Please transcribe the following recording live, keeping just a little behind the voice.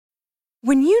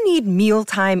When you need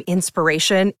mealtime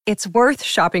inspiration, it's worth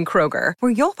shopping Kroger,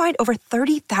 where you'll find over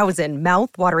 30,000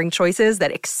 mouth-watering choices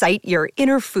that excite your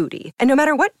inner foodie. And no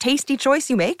matter what tasty choice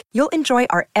you make, you'll enjoy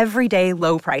our everyday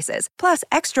low prices, plus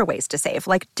extra ways to save,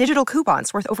 like digital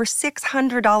coupons worth over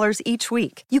 $600 each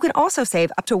week. You can also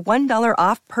save up to $1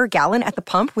 off per gallon at the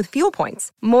pump with fuel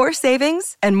points. More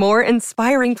savings and more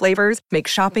inspiring flavors make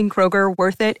shopping Kroger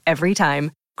worth it every time.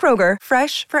 Kroger,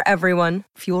 fresh for everyone.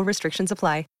 Fuel restrictions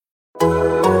apply. I'm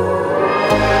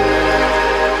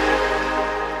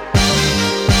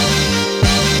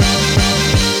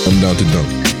down to dunk.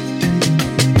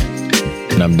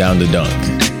 And I'm down to dunk.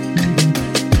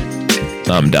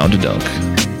 I'm down to dunk.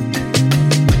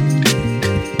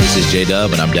 This is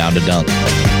J-Dub, and I'm down to dunk.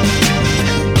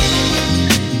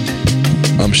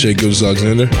 I'm Shea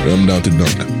Gilgeous-Alexander, and I'm down to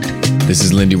dunk. This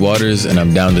is Lindy Waters, and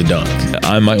I'm down to dunk.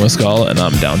 I'm Mike Muscala, and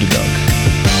I'm down to dunk.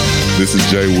 This is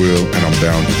Jay Will, and I'm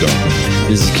down to dunk.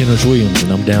 This is Kenneth Williams,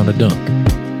 and I'm down to dunk.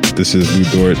 This is Lou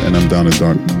Dort, and I'm down to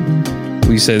dunk.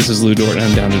 Will you say this is Lou Dort, and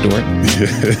I'm down to Dort?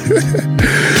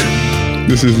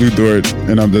 This is Lou Dort,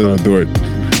 and I'm down to Dort.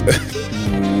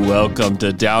 Welcome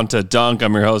to Down to Dunk.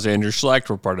 I'm your host, Andrew Schlecht.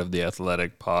 We're part of the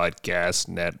Athletic Podcast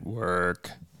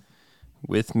Network.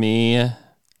 With me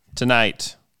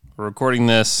tonight, we're recording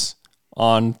this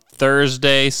on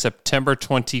Thursday, September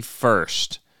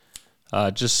 21st.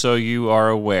 Just so you are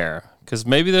aware, because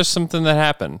maybe there's something that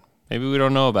happened. Maybe we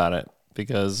don't know about it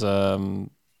because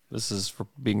this is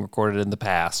being recorded in the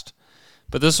past.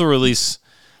 But this will release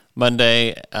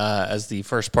Monday as the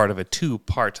first part of a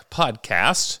two-part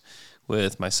podcast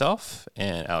with myself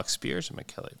and Alex Spears and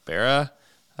Michele Berra.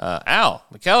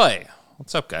 Michele,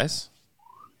 what's up, guys?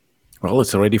 Well,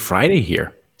 it's already Friday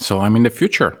here, so I'm in the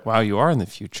future. Wow, you are in the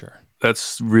future.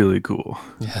 That's really cool.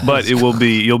 Yeah, but you'll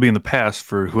be in the past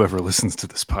for whoever listens to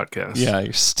this podcast. Yeah,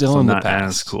 you're still in the not past.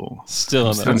 As cool. Still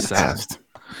in the past.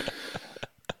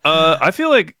 I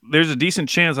feel like there's a decent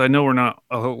chance. I know we're not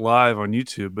live on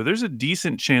YouTube, but there's a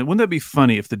decent chance. Wouldn't that be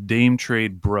funny if the Dame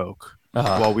trade broke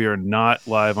while we are not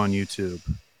live on YouTube?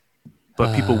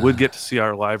 But people would get to see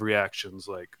our live reactions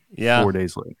 4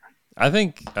 days later. I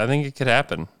think it could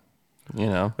happen. You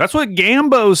know, that's what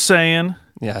Gambo's saying.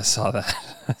 Yeah, I saw that.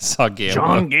 I saw Gambo.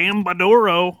 John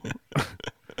Gambadoro. What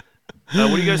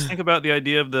do you guys think about the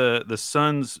idea of the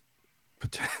Suns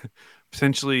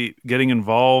potentially getting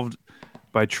involved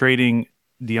by trading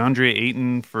DeAndre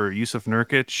Ayton for Yusuf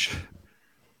Nurkic?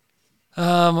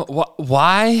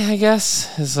 Why, I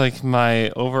guess, is like my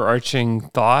overarching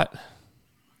thought.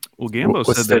 Well, Gambo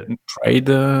said that trade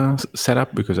set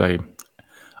up because I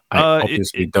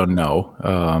obviously don't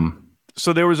know.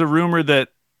 So there was a rumor that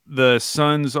the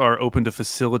Suns are open to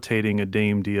facilitating a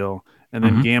Dame deal, and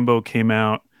then Gambo came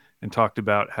out and talked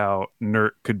about how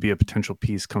Nurk could be a potential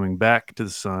piece coming back to the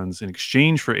Suns in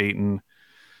exchange for Ayton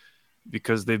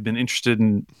because they've been interested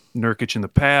in Nurkic in the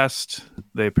past.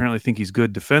 They apparently think he's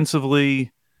good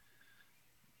defensively,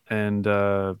 and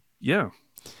that's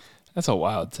a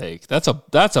wild take. That's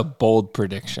a bold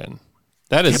prediction.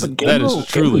 That is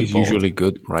truly bold. Usually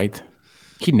good, right?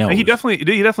 He knows. He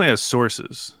definitely has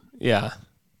sources. Yeah.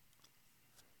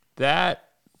 That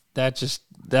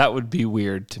would be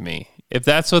weird to me. If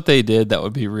that's what they did, that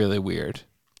would be really weird.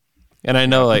 And I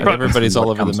know everybody's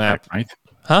all over the map. Back, right?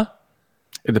 Huh?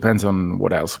 It depends on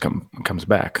what else comes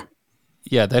back.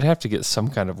 Yeah, they'd have to get some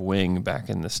kind of wing back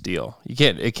in this deal.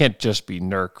 It can't just be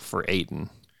Nurk for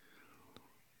Ayton.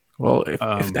 Well,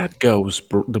 if that goes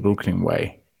the Brooklyn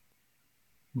way,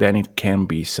 then it can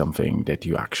be something that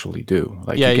you actually do.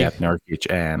 Like you get Nurkic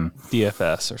and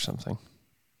DFS or something.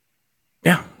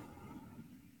 Yeah.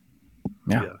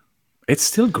 It's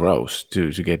still gross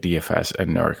to get DFS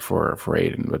and Nurk for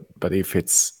Ayton, but if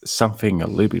it's something a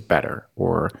little bit better,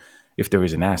 or if there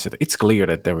is an asset, it's clear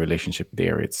that the relationship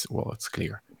there, it's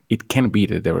clear. It can be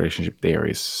that the relationship there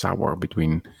is sour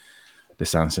between the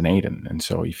Suns and Ayton. And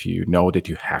so if you know that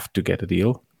you have to get a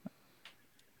deal.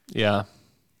 Yeah.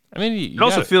 I mean, it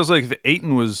also feels like if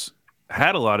Ayton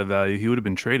had a lot of value, he would have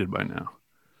been traded by now.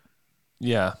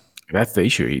 Yeah. That's the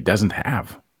issue. He doesn't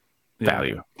have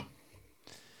value.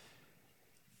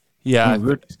 Yeah. We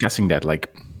were discussing that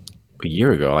like a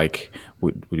year ago. Like,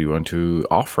 would you want to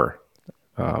offer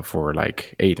for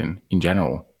like Ayton in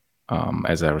general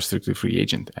as a restricted free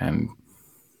agent? And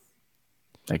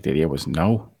like the idea was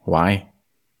no. Why?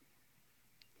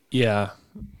 Yeah.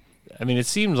 I mean, it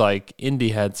seemed like Indy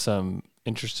had some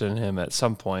interest in him at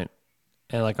some point,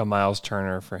 and like a Miles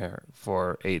Turner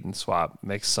for Ayton swap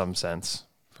makes some sense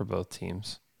for both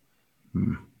teams.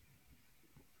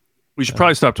 We should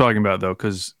probably stop talking about it, though,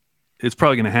 because it's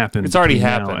probably going to happen. It's already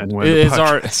between now happened. and when the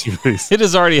podcast is released. It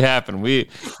has already happened. We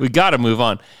got to move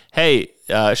on. Hey,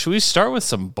 should we start with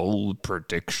some bold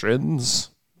predictions?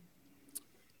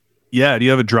 Yeah. Do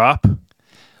you have a drop?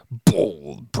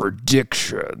 Bold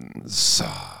predictions.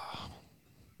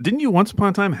 Didn't you once upon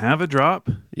a time have a drop?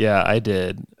 Yeah, I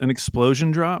did. An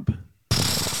explosion drop?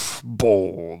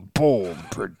 Bold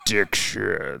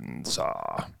predictions.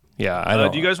 Yeah, I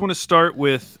don't. Do you guys want to start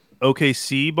with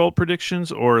OKC bold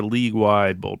predictions or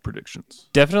league-wide bold predictions?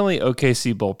 Definitely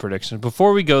OKC bold predictions.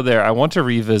 Before we go there, I want to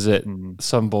revisit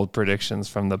some bold predictions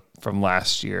from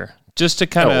last year, just to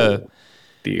kind of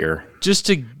just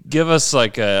to give us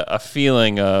like a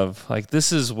feeling of like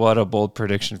this is what a bold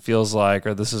prediction feels like,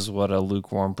 or this is what a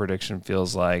lukewarm prediction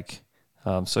feels like.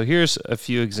 So here's a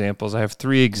few examples. I have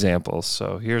 3 examples.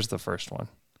 So here's the first one.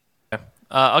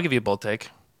 I'll give you a bold take.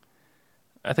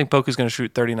 I think Poku's going to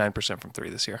shoot 39% from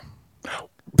 3 this year.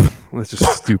 That's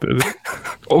just stupid.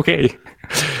 Okay.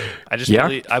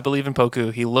 I believe in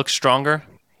Poku. He looks stronger.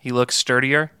 He looks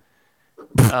sturdier.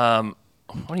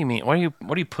 What do you mean? What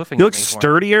are you puffing? He looks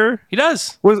sturdier? He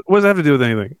does. What does that have to do with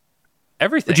anything?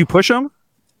 Everything. Did you push him?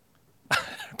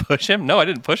 Push him? No, I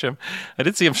didn't push him. I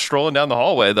did see him strolling down the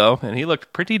hallway, though, and he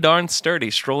looked pretty darn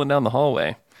sturdy strolling down the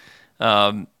hallway.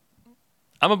 I'm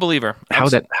a believer. How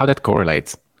that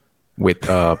correlates with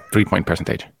 3-point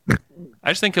percentage?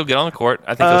 I just think he'll get on the court.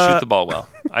 I think he'll shoot the ball well.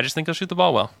 I just think he'll shoot the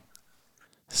ball well.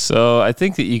 So I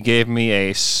think that you gave me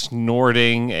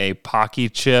a Pocky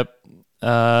chip.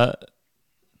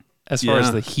 As far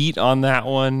as the heat on that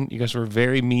one, you guys were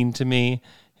very mean to me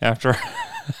after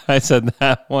I said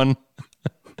that one.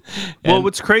 Well,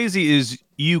 what's crazy is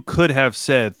you could have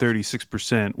said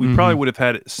 36%. We probably would have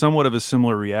had somewhat of a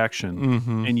similar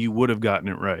reaction, and you would have gotten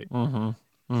it right.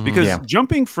 Because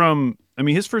jumping from, I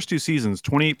mean, his first 2 seasons,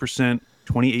 28%,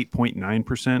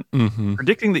 28.9%,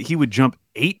 predicting that he would jump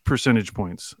 8 percentage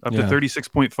points up to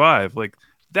 36.5, like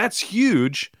that's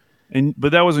huge.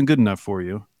 But that wasn't good enough for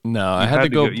you. No, I had to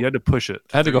go. You had to push it.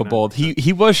 I had to go bold.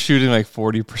 He was shooting like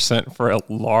 40% for a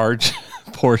large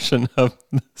portion of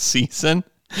the season,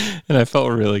 and I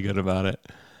felt really good about it.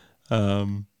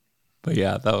 But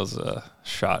yeah, that was a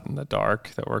shot in the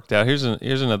dark that worked out. Here's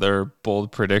another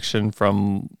bold prediction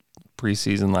from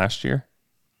preseason last year.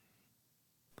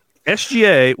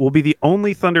 SGA will be the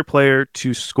only Thunder player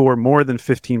to score more than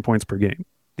 15 points per game.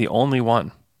 The only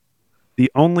one.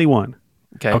 The only one.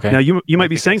 Okay. Now you might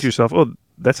be saying to yourself, "Oh,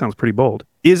 that sounds pretty bold."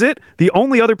 Is it? The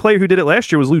only other player who did it last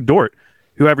year was Lou Dort,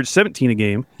 who averaged 17 a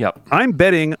game. Yep. I'm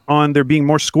betting on there being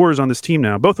more scorers on this team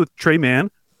now, both with Trey Mann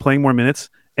playing more minutes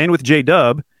and with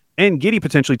J-Dub and Giddey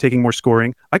potentially taking more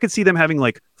scoring. I could see them having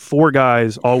like 4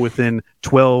 guys all within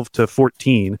 12 to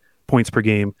 14 points per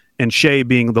game, and Shea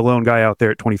being the lone guy out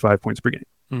there at 25 points per game.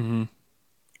 Mm-hmm.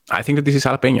 I think that this is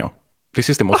jalapeno. This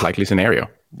is the most likely scenario.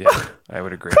 Yeah, I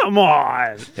would agree. Come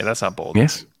on. Yeah, that's not bold.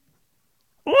 Yes.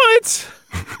 What?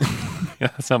 Yeah,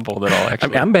 that's not bold at all,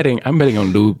 actually. I'm betting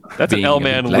on Lou. That's an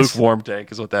L-man lukewarm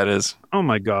take is what that is. Oh,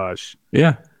 my gosh.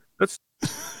 Yeah. That's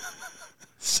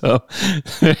So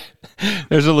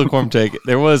there's a lukewarm take.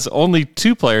 There was only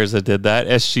 2 players that did that.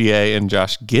 SGA and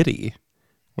Josh Giddey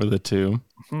were the 2.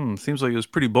 Seems like it was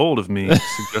pretty bold of me to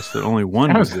suggest that only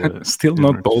one was still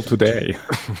not bold today.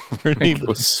 It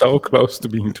was so close to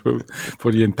being true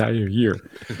for the entire year.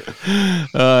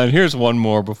 And here's one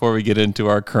more before we get into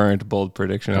our current bold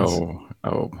predictions.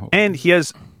 And he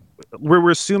has,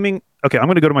 we're assuming, okay, I'm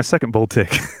going to go to my second bold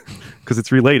take because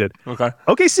it's related. Okay.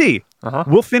 OKC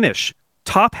will finish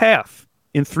top half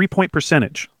in 3-point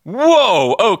percentage.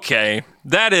 Whoa. Okay.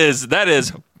 That is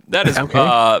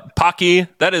okay. Pocky.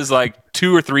 That is like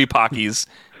 2 or 3 Pockies.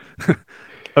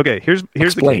 Okay, here's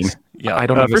Explain. the case. Yeah. I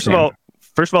don't understand.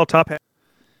 First of all, top half.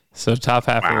 So top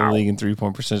half of the league in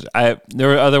 3-point percentage. There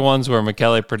were other ones where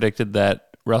McKelly predicted that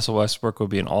Russell Westbrook would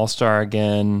be an all-star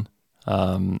again.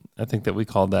 I think that we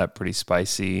called that pretty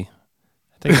spicy.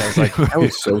 I think that was like that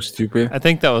was so stupid. I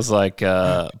think that was like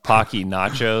Pocky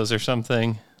nachos or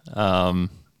something. I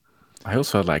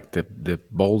also had like the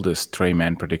boldest Trey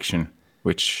Mann prediction,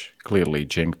 which clearly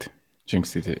jinxed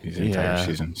his entire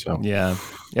season. So yeah,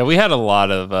 we had a lot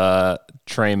of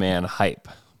Trey Mann hype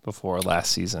before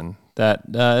last season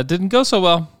that didn't go so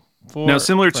well. Now,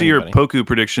 similar to your Poku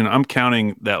prediction, I'm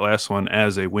counting that last one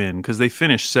as a win because they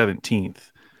finished 17th.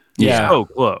 Yeah, so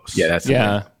close. Yeah,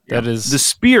 that is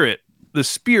the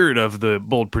spirit of the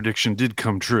bold prediction did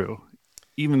come true,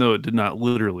 even though it did not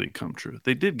literally come true.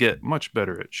 They did get much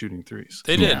better at shooting threes.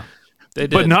 They did. Yeah. They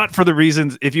did. But not for the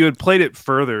reasons, if you had played it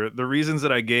further, the reasons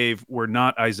that I gave were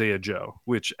not Isaiah Joe,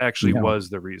 which actually was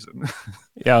the reason.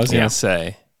 Yeah, I was going to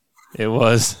say, it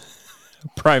was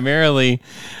primarily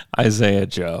Isaiah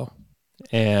Joe.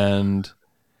 And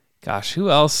gosh, who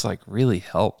else like really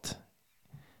helped?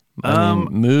 I mean,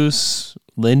 Moose,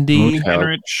 Lindy, Moose helped.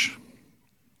 Henrich.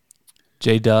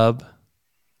 J-Dub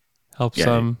helped Yeah.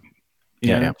 some.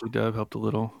 Yeah, Dub helped a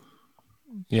little.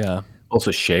 Yeah.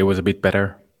 Also, Shea was a bit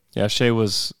better. Yeah, Shea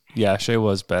was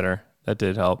better. That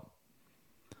did help.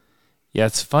 Yeah,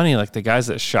 it's funny, like the guys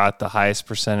that shot the highest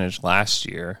percentage last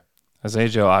year, Isaiah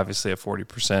Joe obviously at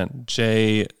 40%,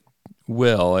 Jay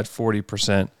Will at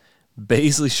 40%,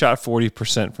 Baisley shot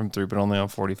 40% from three, but only on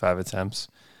 45 attempts.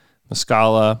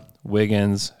 Muscala,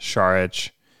 Wiggins, Sharich,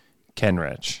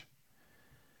 Kenrich.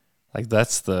 Like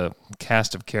that's the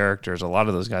cast of characters. A lot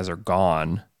of those guys are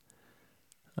gone.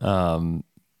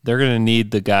 They're going to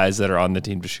need the guys that are on the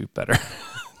team to shoot better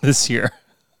this year.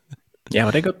 Yeah,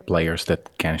 but they got players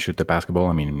that can shoot the basketball.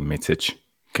 I mean, Mitsic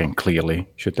can clearly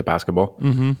shoot the basketball.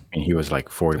 Mm-hmm. And he was like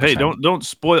 40%. Hey, don't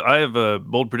spoil. I have a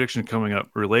bold prediction coming up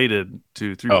related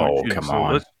to 3-point shooting. Come so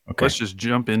on. Let's just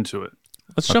jump into it.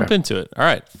 Let's jump into it. All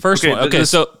right. First one. Okay,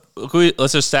 so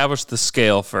let's establish the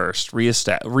scale first.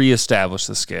 Reestablish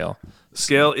the scale.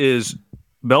 Scale is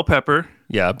bell pepper.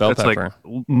 Yeah, bell That's pepper.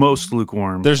 like most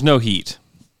lukewarm. There's no heat.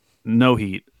 No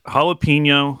heat.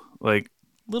 Jalapeno, like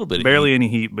A little bit of barely heat. any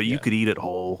heat, but you could eat it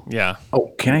whole. Yeah.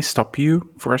 Oh, can I stop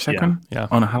you for a second? Yeah.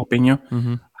 On a jalapeno?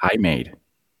 Mm-hmm. I made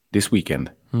this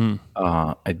weekend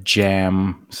a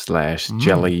jam /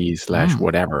 jelly /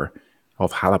 whatever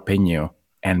of jalapeno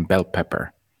and bell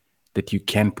pepper that you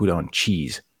can put on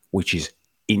cheese, which is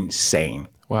insane.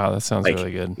 Wow, that sounds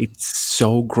really good. It's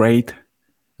so great.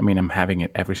 I mean, I'm having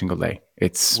it every single day.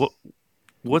 It's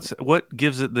What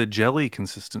gives it the jelly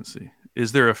consistency?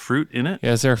 Is there a fruit in it?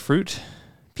 Yeah, is there a fruit?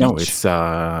 no, Peach? it's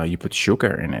you put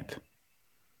sugar in it.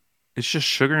 It's just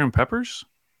sugar and peppers?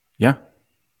 Yeah.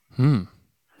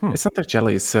 It's not a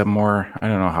jelly. It's more. I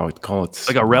don't know how it called.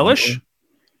 Like a relish?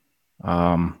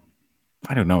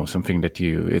 I don't know, something that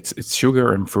it's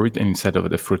sugar and fruit, and instead of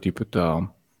the fruit you put the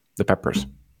peppers,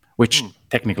 which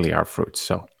technically are fruits.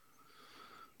 So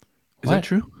Is that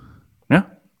true? yeah,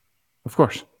 of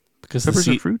course. Because Peppers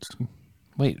are fruits?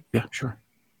 Wait, Yeah, sure.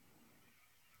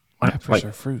 peppers Like,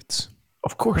 are fruits.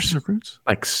 of course, Peppers are fruits?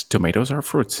 like tomatoes are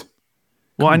fruits.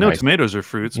 Well, I know guys. tomatoes are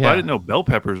fruits, but Yeah. I didn't know bell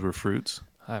peppers were fruits.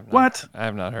 I have not, What? I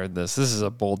have not heard this. This is a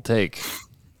bold take.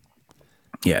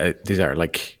 Yeah, these are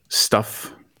like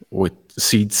stuff with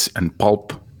seeds and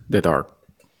pulp that are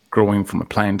growing from a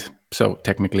plant. So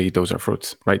technically, those are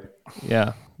fruits, right?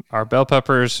 Yeah. Are bell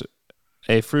peppers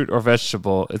a fruit or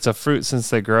vegetable? It's a fruit since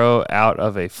they grow out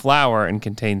of a flower and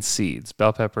contain seeds.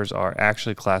 Bell peppers are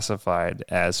actually classified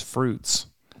as fruits.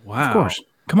 Wow. Of course.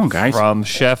 Come on, guys. From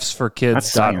science.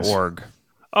 chefsforkids.org.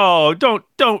 Oh, don't.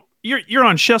 You're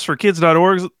on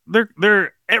chefsforkids.org.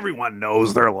 They're everyone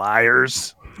knows they're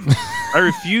liars. I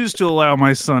refuse to allow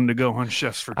my son to go on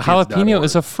chefsforkids.org. Jalapeno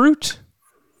is a fruit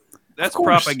That's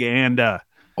course. propaganda.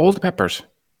 All the peppers.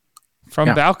 from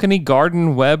Yeah.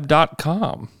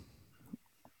 balconygardenweb.com.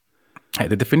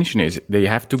 The definition is they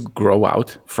have to grow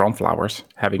out from flowers,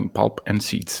 having pulp and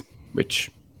seeds,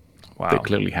 which they Wow.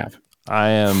 clearly have. I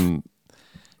am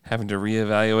having to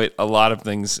reevaluate a lot of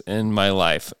things in my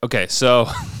life. Okay, so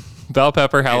bell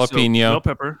pepper, Okay, so jalapeno, bell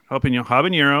pepper, jalapeno,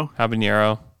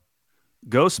 habanero,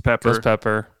 ghost pepper, ghost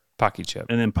pepper, pocky chip.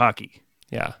 and then Pocky.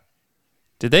 Yeah.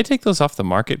 Did they take those off the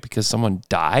market because someone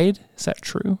died? Is that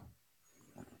true?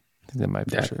 I think that might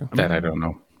be true. That I don't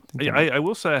know. I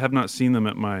will say I have not seen them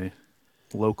at my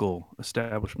local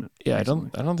establishment. Yeah, I recently.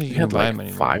 don't think you You can had buy like them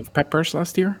anymore. 5 peppers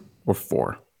last year or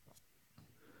 4?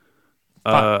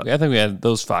 I think we had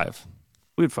those 5.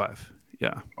 We had 5.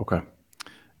 Yeah. Okay.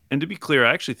 And to be clear,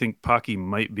 I actually think Pocky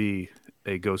might be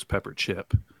a ghost pepper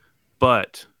chip,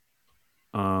 but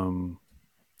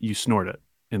you snort it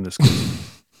in this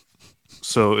case.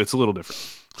 So it's a little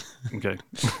different. Okay.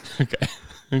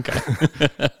 Okay.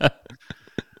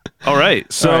 All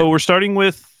right. So All right. we're starting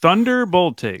with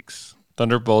Thunderbolt takes.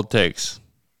 Thunderbolt takes.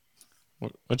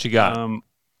 What you got?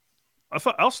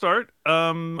 I'll start.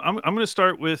 I'm going to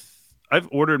start with. I've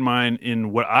ordered mine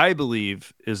in what I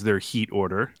believe is their heat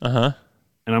order, Uh-huh.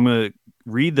 and I'm going to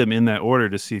read them in that order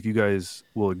to see if you guys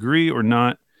will agree or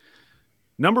not.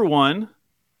 Number 1,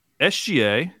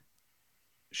 SGA,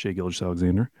 Shea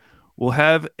Gilgeous-Alexander, will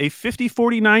have a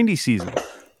 50-40-90 season.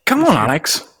 Come on,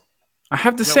 Alex. I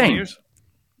have the Is that one of same. yours?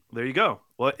 There you go.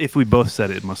 Well, if we both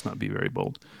said it, it must not be very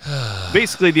bold.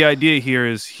 Basically, the idea here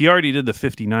is he already did the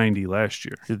 50-90 last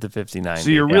year. Did the 59. So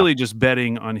you're really just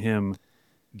betting on him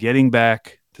getting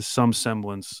back to some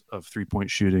semblance of three-point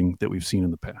shooting that we've seen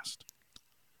in the past.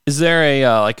 Is there a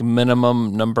like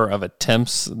minimum number of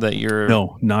attempts that you're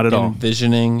No, not at all.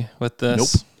 envisioning with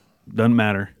this? Nope. Doesn't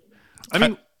matter. I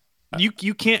mean,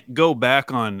 you can't go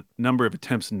back on number of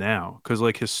attempts now because,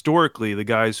 like, historically, the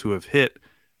guys who have hit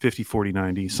 50, 40,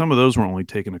 90, some of those were only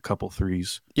taking a couple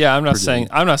threes. Yeah, I'm not saying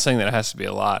that it has to be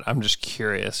a lot. I'm just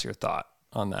curious your thought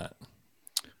on that.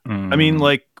 I mean,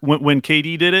 like when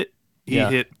KD did it, he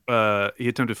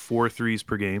attempted 4 threes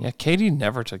per game. Yeah, KD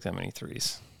never took that many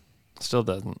threes. Still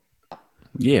doesn't.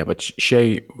 Yeah, but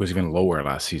Shea was even lower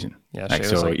last season. Yeah, like,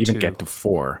 Shea was so like even 2. get to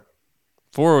 4.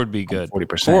 4 would be good.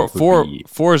 40%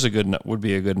 Four is would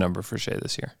be a good number for Shea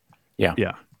this year. Yeah.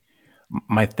 Yeah.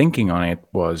 My thinking on it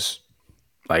was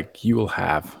like you will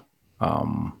have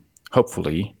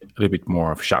hopefully a little bit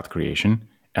more of shot creation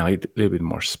and a little bit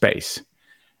more space.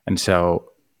 And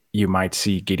so you might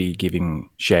see Giddey giving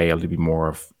Shea a little bit more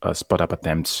of spot up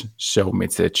attempts, so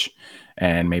Mitsic,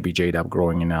 and maybe J-Dub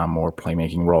growing in a more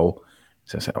playmaking role.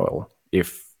 So I said, well,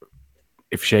 if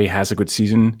Shea has a good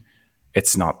season,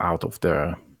 it's not out of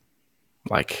the,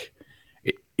 like,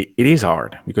 it is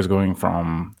hard because going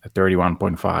from a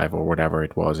 31.5 or whatever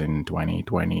it was in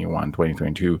 2021,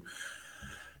 2022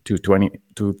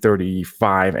 to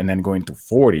 35 and then going to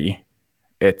 40,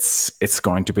 it's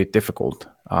going to be difficult.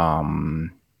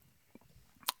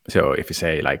 So if you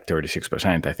say like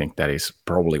 36%, I think that is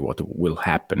probably what will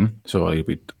happen. So a little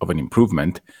bit of an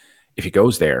improvement. If he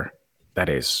goes there, that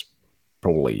is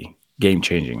probably game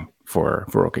changing for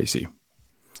OKC.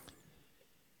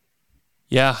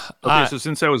 Yeah. Okay, so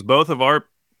since that was both of our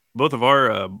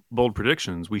bold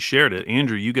predictions, we shared it.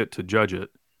 Andrew, you get to judge it.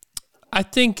 I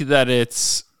think that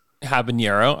it's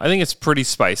habanero. I think it's pretty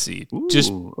spicy. Ooh,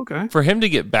 just okay. For him to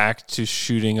get back to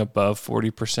shooting above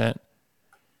 40%.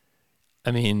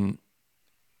 I mean,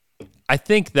 I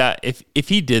think that if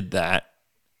he did that,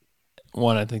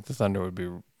 I think the Thunder would be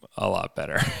a lot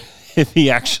better if he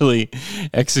actually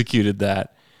executed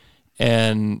that.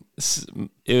 And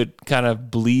it kind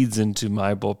of bleeds into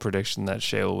my bold prediction that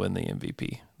Shea will win the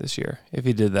MVP this year. If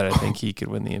he did that, I think he could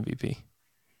win the MVP.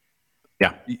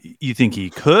 Yeah. You think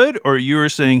he could, or you were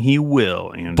saying he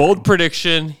will, Andrew? Bold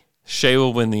prediction, Shea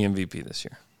will win the MVP this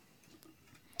year.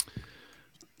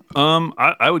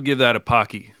 I would give that a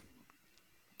Pocky.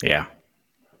 Yeah.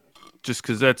 Just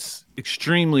because that's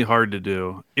extremely hard to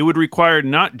do. It would require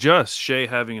not just Shea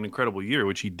having an incredible year,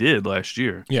 which he did last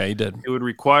year. Yeah, he did. It would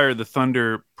require the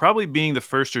Thunder probably being the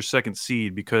first or second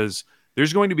seed because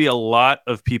there's going to be a lot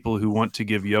of people who want to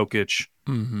give Jokic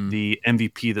the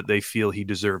MVP that they feel he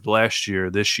deserved last year,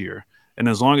 this year. And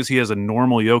as long as he has a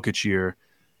normal Jokic year,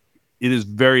 it is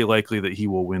very likely that he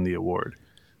will win the award.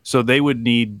 So they would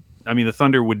need, the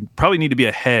Thunder would probably need to be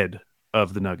ahead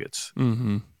of the Nuggets.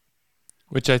 Mm-hmm.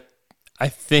 Which I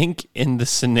think in the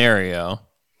scenario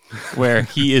where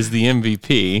he is the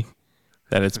MVP,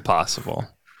 that it's possible.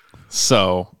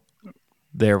 So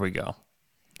there we go.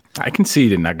 I can see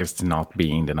the Nuggets not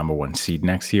being the number 1 seed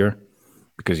next year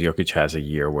because Jokic has a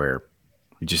year where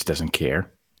he just doesn't care.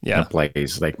 Yeah. And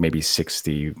plays like maybe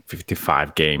 60,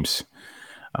 55 games.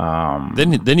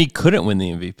 Then he couldn't win the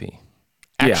MVP.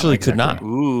 Actually, could not.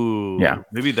 Ooh. Yeah.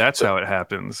 Maybe that's how it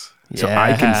happens. So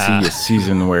I can see a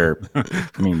season where,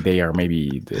 they are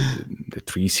maybe the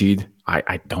 3 seed.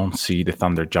 I don't see the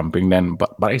Thunder jumping then,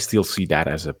 but I still see that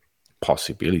as a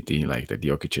possibility, like that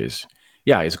Jokic is,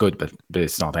 it's good, but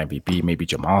it's not MVP. Maybe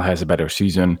Jamal has a better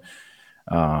season.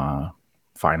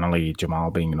 Finally, Jamal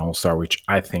being an all-star, which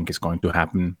I think is going to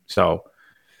happen. So,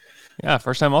 yeah,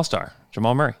 first-time all-star,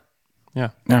 Jamal Murray. Yeah.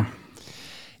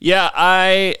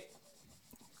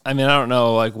 I don't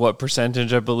know like what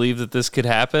percentage I believe that this could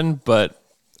happen, but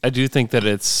I do think that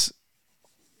it's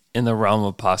in the realm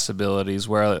of possibilities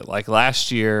where like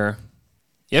last year,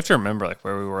 you have to remember like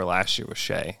where we were last year with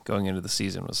Shea going into the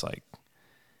season was like,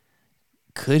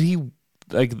 could he,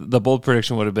 like the bold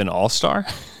prediction would have been all-star,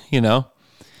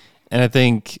 And I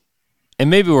think, and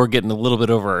maybe we're getting a little bit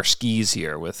over our skis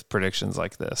here with predictions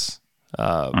like this.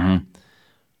 But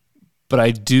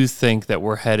I do think that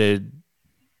we're headed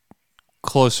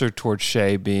closer towards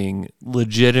Shea being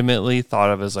legitimately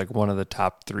thought of as like one of the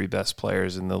top 3 best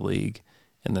players in the league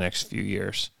in the next few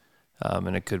years.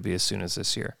 And it could be as soon as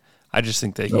this year. I just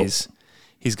think that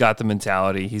he's got the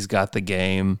mentality. He's got the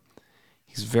game.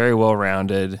 He's very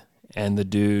well-rounded. And the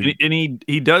dude... And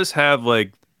he does have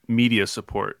like media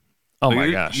support. Oh like,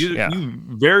 my gosh. You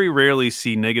very rarely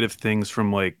see negative things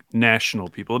from like national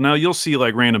people. Now you'll see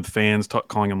like random fans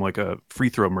calling him like a free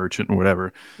throw merchant or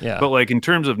whatever. Yeah. But like in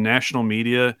terms of national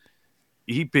media,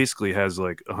 he basically has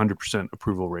like 100%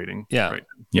 approval rating. Yeah. Right.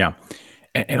 Yeah.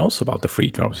 And also about the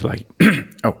free throws, like,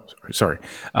 sorry.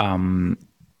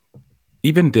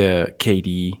 Even the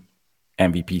KD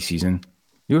MVP season,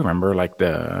 you remember like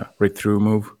the right through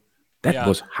move? That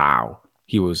was how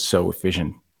he was so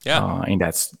efficient. In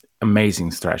that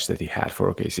amazing stretch that he had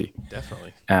for OKC.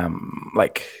 Definitely.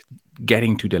 Like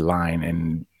getting to the line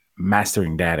and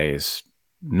mastering that is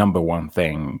number one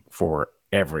thing for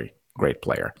every great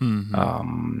player.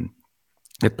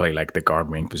 That play like the guard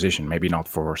wing position, maybe not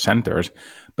for centers,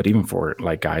 but even for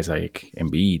like guys like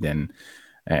Embiid and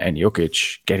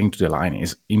Jokic, getting to the line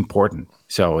is important.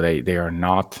 So they are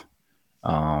not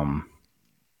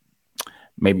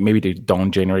maybe they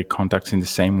don't generate contacts in the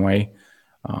same way.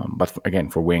 But again,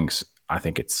 for wings, I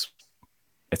think it's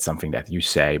something that you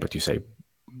say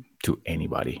to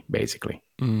anybody basically.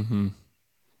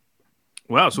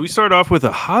 Wow. So we start off with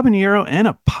a habanero and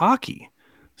a Pocky.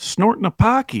 Snorting a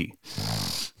Pocky.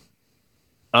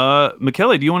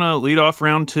 Michele, do you want to lead off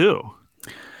round 2?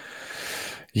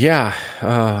 Yeah,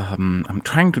 I'm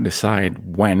trying to decide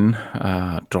when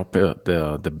drop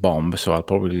the bomb, so I'll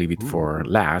probably leave it for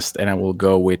last, and I will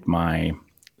go with my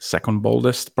second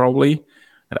boldest probably.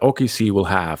 And OKC will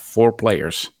have 4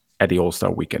 players at the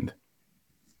All-Star weekend.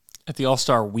 At the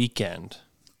All-Star weekend.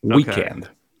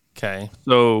 Okay.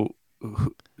 So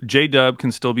J-Dub can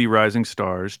still be rising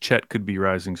stars. Chet could be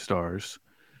rising stars.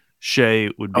 Shea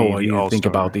would be the I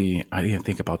all-star. I didn't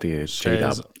think about the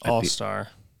J-Dub. All-Star.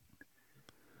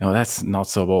 No, that's not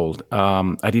so bold.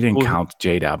 I didn't count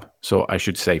J-Dub, so I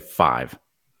should say 5.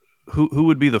 Who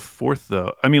would be the 4th,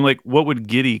 though? I mean, like, what would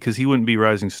Giddey, because he wouldn't be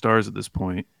rising stars at this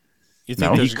point. You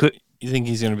think he could. You think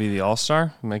he's going to be the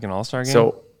All-Star? Make an All-Star game?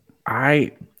 So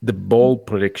the bold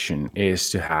prediction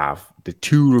is to have the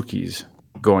 2 rookies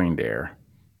going there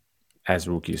as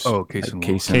rookies. Oh, Kaysen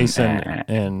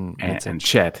and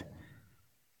Chet.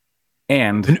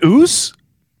 And An Oos?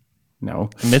 No.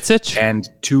 Mitsic? And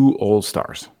 2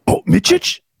 All-Stars. Oh,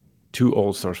 Mitsic? 2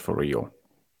 All-Stars for Rio.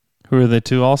 Who are the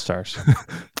 2 All-Stars?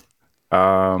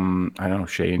 I don't know,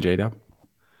 Shea and J-Dub.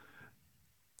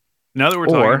 Now that we're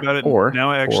talking about it,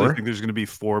 now I actually think there's going to be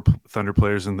 4 Thunder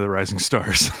players in the Rising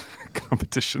Stars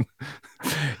competition.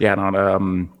 Yeah,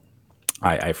 no,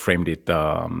 I framed it.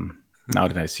 Now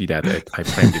that I see that, I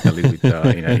framed it a little bit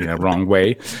in a wrong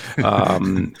way.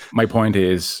 My point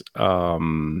is,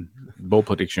 bold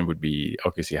prediction would be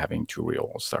OKC having 2 real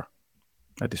All-Star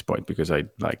at this point, because I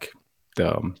like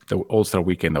the All-Star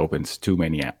weekend opens too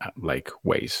many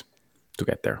ways to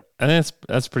get there. I think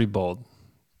that's pretty bold.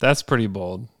 That's pretty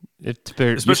bold. You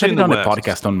said it on the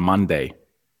podcast on Monday.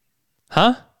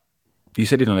 Huh? You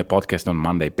said it on the podcast on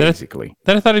Monday, basically.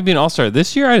 That I thought he'd be an All-Star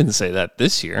this year? I didn't say that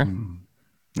this year.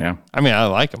 Yeah. I mean, I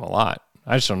like him a lot.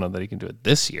 I just don't know that he can do it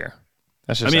this year.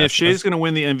 If Shea's going to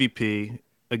win the MVP,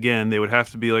 again, they would have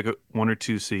to be like a 1 or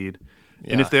 2 seed.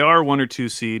 Yeah. And if they are 1 or 2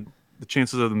 seed, the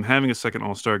chances of them having a second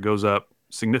All-Star goes up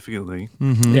significantly.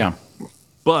 Mm-hmm. Yeah.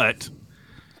 But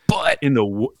in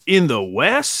the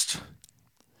West,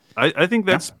 I think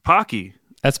that's Pocky.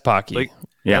 That's Pocky. Like,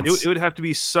 yeah. It would have to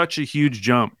be such a huge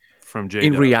jump from J.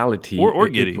 In reality, or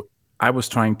Giddey. I was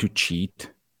trying to cheat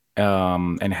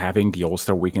and having the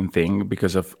All-Star weekend thing,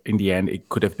 because in the end it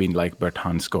could have been like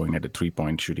Bertans going at a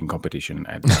 3-point shooting competition,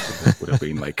 and that would have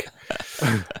been like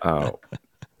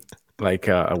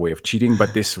a way of cheating.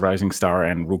 But this Rising Star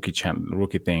and rookie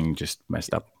thing just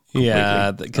messed up completely.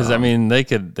 Yeah, because I mean they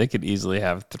could easily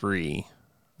have 3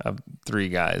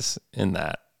 guys in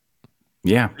that.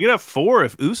 Yeah, you could have 4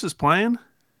 if Oos is playing.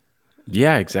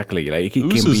 Yeah, exactly. Like it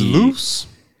Oos can is be loose.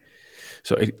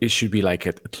 So it should be like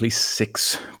at least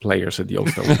 6 players at the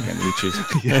All-Star weekend, which is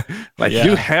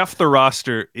you half the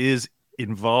roster is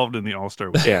involved in the All-Star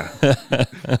weekend.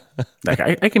 Yeah. Like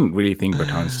I can really think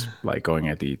Bertans going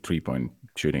at the 3-point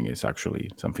shooting is actually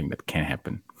something that can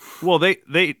happen. Well, they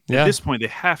at this point they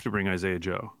have to bring Isaiah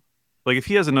Joe. Like if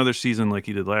he has another season like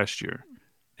he did last year,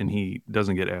 and he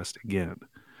doesn't get asked again,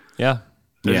 that's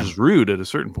just rude at a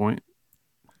certain point.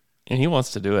 And he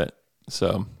wants to do it,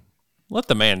 so let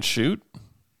the man shoot.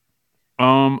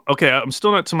 Okay, I'm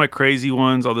still not to my crazy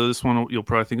ones, although this one you'll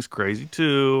probably think is crazy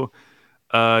too.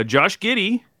 Josh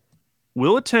Giddey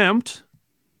will attempt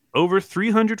over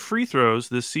 300 free throws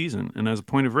this season, and as a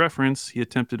point of reference, he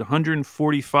attempted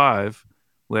 145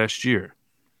 last year.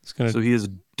 So he is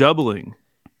doubling.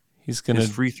 He's going to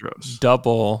free throws,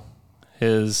 double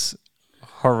his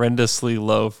horrendously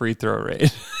low free throw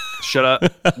rate. Shut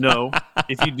up! No,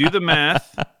 if you do the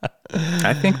math,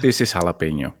 I think this is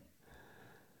jalapeno.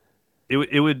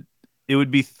 It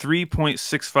would be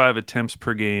 3.65 attempts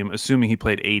per game, assuming he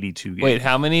played 82 games. Wait,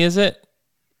 how many is it?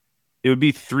 It would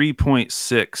be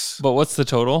 3.6. But what's the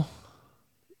total?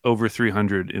 Over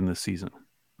 300 in the season.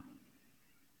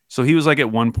 So he was like at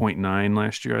 1.9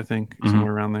 last year, I think,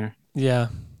 somewhere around there. Yeah.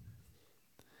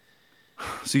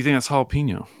 So you think that's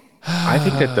jalapeno? I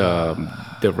think that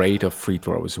the rate of free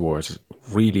throws was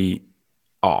really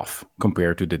off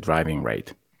compared to the driving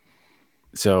rate.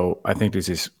 So I think this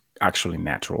is actually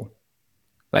natural.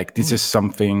 Like this is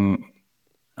something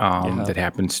that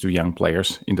happens to young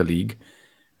players in the league,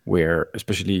 where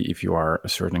especially if you are a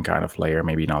certain kind of player,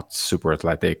 maybe not super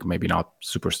athletic, maybe not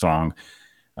super strong,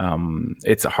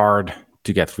 it's hard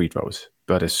to get free throws.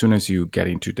 But as soon as you get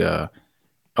into the,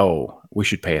 we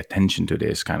should pay attention to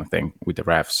this kind of thing with the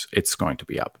refs, it's going to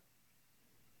be up.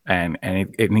 And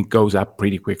it goes up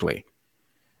pretty quickly.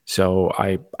 So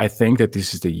I think that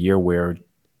this is the year where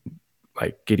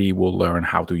like Giddey will learn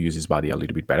how to use his body a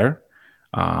little bit better.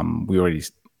 We already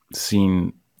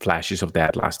seen flashes of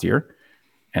that last year.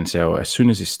 And so as soon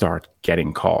as you start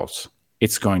getting calls,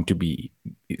 it's not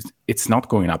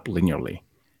going up linearly.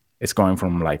 It's going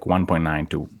from like 1.9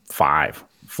 to 5,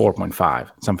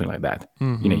 4.5, something like that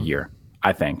in a year,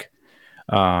 I think.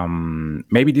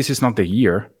 Maybe this is not the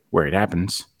year where it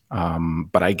happens,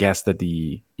 but I guess that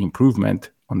the improvement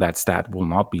on that stat will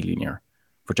not be linear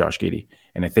for Josh Giddey.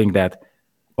 And I think that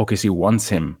OKC wants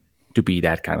him to be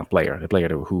that kind of player, the player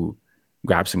who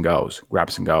grabs and goes.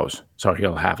 So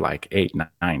he'll have like 8,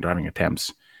 9 driving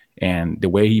attempts. And the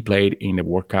way he played in the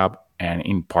World Cup and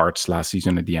in parts last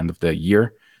season at the end of the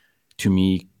year, to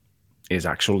me, is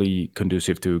actually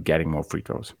conducive to getting more free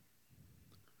throws.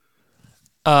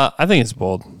 I think it's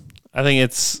bold. I think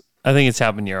it's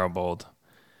habanero bold.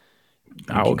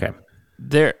 Oh, okay.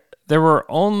 There were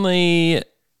only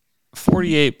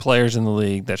 48 players in the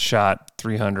league that shot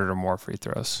 300 or more free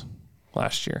throws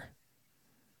last year.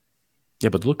 Yeah,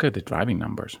 but look at the driving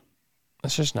numbers.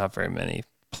 It's just not very many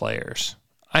players.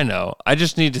 I know. I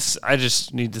just need to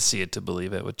see it to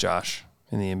believe it with Josh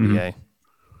in the NBA.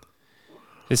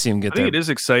 To see him get there. I think it is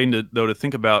exciting to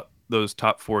think about those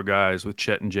top 4 guys with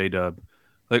Chet and J-Dub.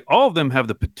 Like all of them have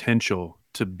the potential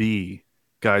to be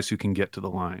guys who can get to the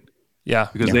line. Yeah.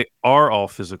 Because they are all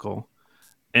physical.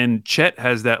 And Chet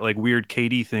has that like weird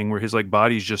KD thing where his like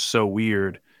body's just so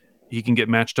weird. He can get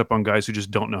matched up on guys who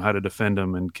just don't know how to defend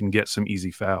him and can get some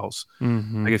easy fouls.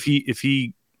 Like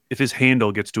if his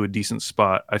handle gets to a decent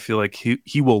spot, I feel like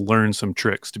he will learn some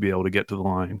tricks to be able to get to the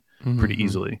line pretty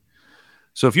easily.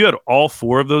 So if you had all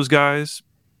 4 of those guys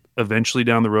eventually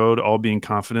down the road, all being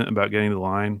confident about getting to the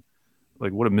line,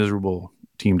 like what a miserable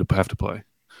team to have to play.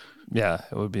 Yeah,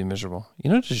 it would be miserable. You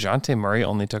know, DeJounte Murray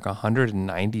only took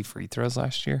 190 free throws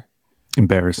last year.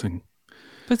 Embarrassing.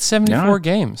 But 74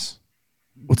 games.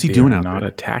 What's he doing out not there?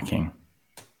 Attacking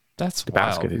That's the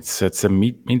wild. basket. It's a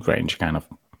mid-range kind of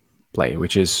play,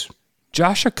 which is...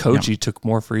 Josh Okogie took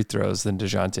more free throws than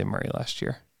DeJounte Murray last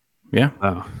year. Yeah.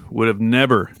 Would have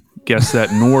never guessed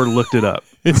that nor looked it up.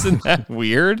 Isn't that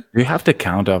weird? Do you have the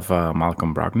count of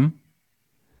Malcolm Brogdon?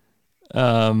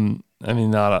 I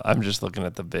mean, I'm just looking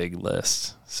at the big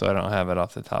list, so I don't have it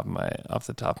off the top of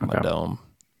my dome.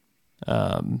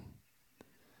 But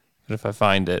if I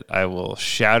find it, I will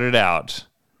shout it out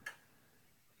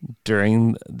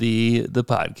during the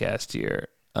podcast here.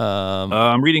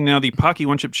 I'm reading now. The Pocky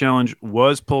One Chip Challenge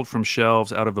was pulled from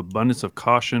shelves out of abundance of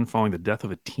caution following the death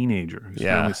of a teenager whose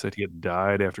family said he had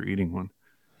died after eating one.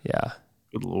 Yeah.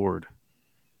 Good Lord.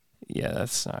 Yeah,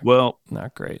 that's not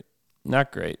great.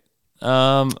 Not great.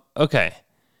 Okay.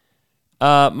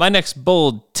 My next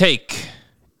bold take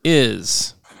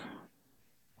is,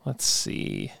 let's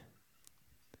see.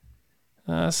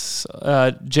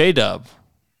 J-Dub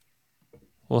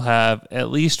will have at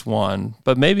least one,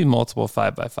 but maybe multiple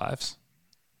 5x5s.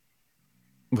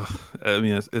 I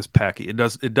mean, it's Packy. It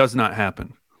does not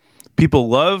happen. People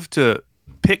love to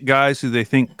pick guys who they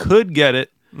think could get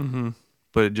it,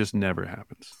 but it just never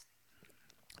happens.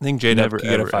 I think J-Dub could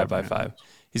get a 5x5.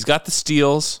 He's got the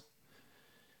steals.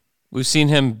 We've seen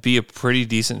him be a pretty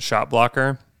decent shot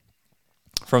blocker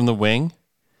from the wing.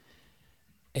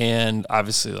 And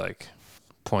obviously, like,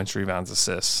 points, rebounds,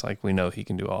 assists. Like, we know he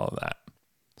can do all of that.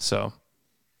 So,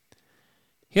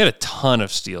 he had a ton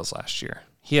of steals last year.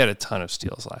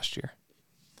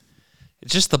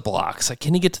 It's just the blocks. Like,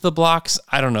 can he get to the blocks?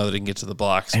 I don't know that he can get to the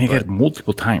blocks. And he got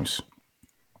multiple times.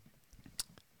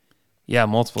 Yeah,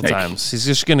 multiple times. He's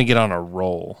just going to get on a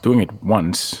roll. Doing it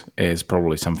once is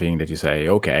probably something that you say,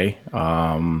 okay.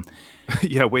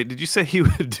 Yeah, wait, did you say he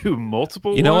would do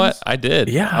multiple You know ones? what? I did.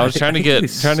 Yeah, I was trying to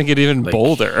get even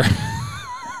bolder.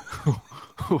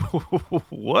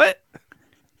 What?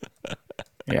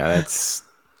 Yeah, that's,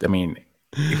 I mean,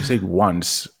 if you say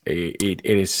once, it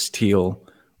is still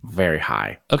very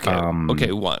high.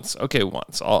 Okay. Once.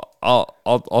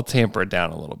 I'll tamper it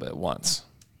down a little bit once.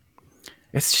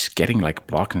 It's just getting like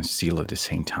block and steal at the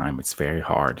same time. It's very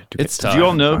hard to It's get. tough. Do you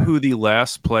all know who the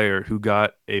last player who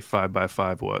got a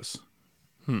 5x5 was?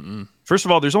 First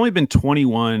of all, there's only been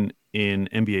 21 in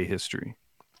NBA history,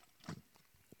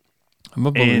 I'm a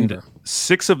and believer.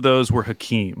 6 of those were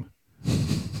Hakeem.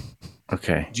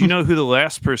 Okay. Do you know who the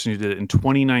last person who did it in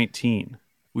 2019?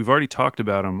 We've already talked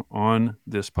about him on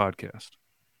this podcast.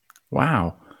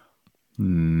 Wow.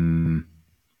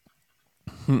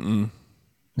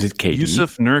 Is it KD?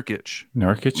 Yusuf Nurkic.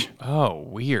 Nurkic Oh,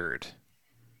 weird.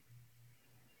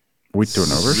 with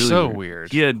turnovers? So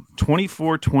weird. He had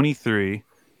 24, 23,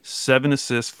 7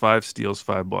 assists, 5 steals,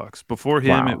 5 blocks. Before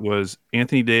him, Wow. it was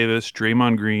Anthony Davis,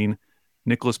 Draymond Green,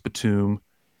 Nicholas Batum,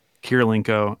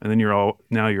 Kirilenko, and then you're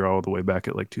all the way back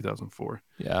at like 2004.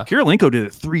 Yeah. Kirilenko did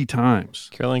it 3 times.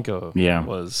 Kirilenko Yeah.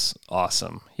 was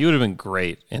awesome. He would have been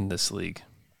great in this league.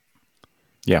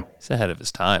 Yeah. He's ahead of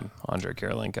his time, Andre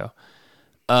Kirilenko.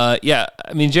 Yeah,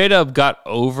 I mean, J-Dub got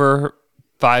over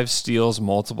 5 steals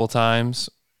multiple times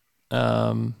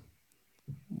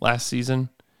last season,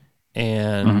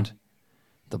 and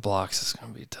the blocks is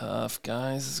going to be tough,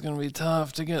 guys. It's going to be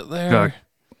tough to get there.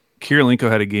 Kirilenko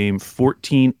had a game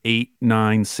 14, 8,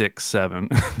 9, 6, 7.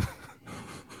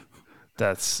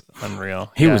 That's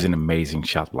unreal. He Yeah. was an amazing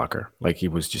shot blocker. Like he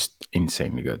was just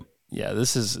insanely good. Yeah,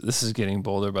 this is getting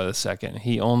bolder by the second.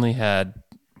 He only had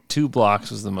 2 blocks,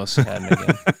 was the most he had in a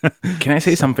game. Can I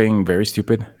say something very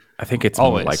stupid? I think it's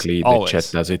Always, more likely that always. Chet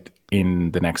does it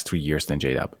in the next 3 years than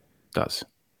J-Dub does.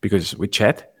 Because with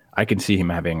Chet, I can see him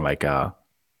having like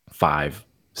 5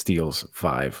 steals,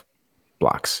 5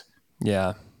 blocks.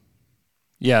 Yeah.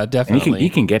 Yeah, And definitely. he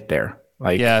can get there.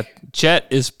 Like Yeah, Chet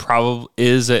is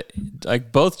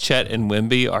like both Chet and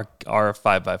Wemby are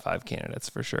 5x5 candidates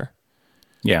for sure.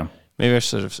 yeah. Maybe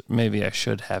I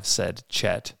should have said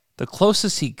Chet. The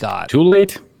closest he got, Too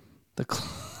late. the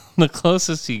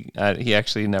closest he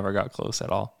actually never got close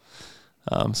at all.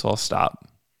 So I'll stop.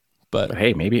 But But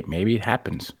hey, maybe it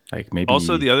happens. Like maybe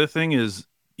Also, the other thing is,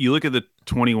 you look at the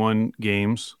 21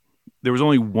 games, there was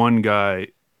only one guy,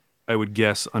 I would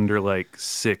guess, under like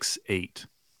 6'8",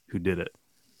 who did it.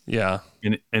 yeah,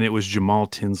 And it was Jamal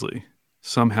Tinsley.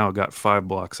 Somehow got 5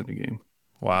 blocks in a game.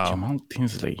 wow, Jamal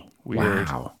Tinsley. Weird.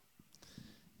 Wow.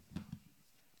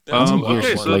 That's Years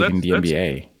okay, he so played in the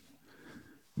NBA.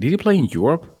 Did he play in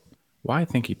Europe? Why I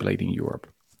think he played in Europe.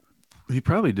 He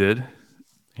probably did.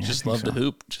 Yeah, just I think loved so. to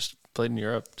hoop. Just played in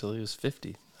Europe till he was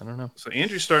 50. I don't know. So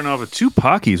Andrew's starting off with 2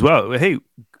 Pockies. Wow. Hey,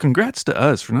 congrats to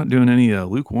us for not doing any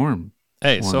lukewarm.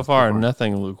 Hey, so One far, so far.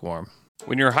 nothing lukewarm.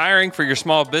 When you're hiring for your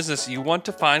small business, you want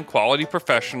to find quality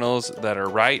professionals that are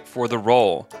right for the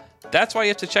role. That's why you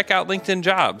have to check out LinkedIn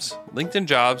Jobs. LinkedIn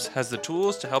Jobs has the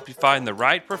tools to help you find the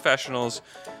right professionals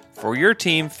for your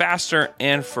team faster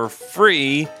and for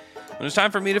free. When it was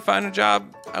time for me to find a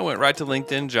job, I went right to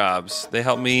LinkedIn Jobs. They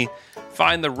helped me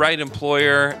find the right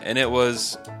employer, and it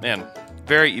was,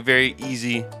 very, very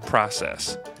easy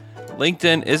process.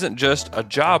 LinkedIn isn't just a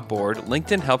job board.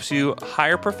 LinkedIn helps you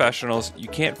hire professionals you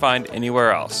can't find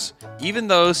anywhere else. Even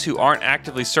those who aren't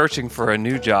actively searching for a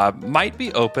new job might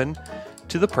be open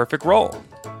to the perfect role.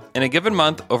 In a given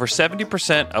month, over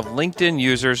 70% of LinkedIn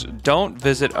users don't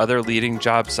visit other leading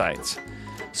job sites.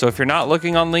 So if you're not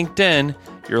looking on LinkedIn,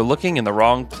 you're looking in the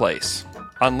wrong place.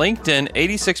 On LinkedIn,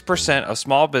 86% of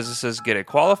small businesses get a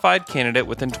qualified candidate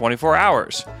within 24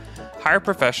 hours. Hire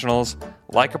professionals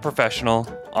like a professional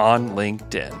on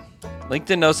LinkedIn.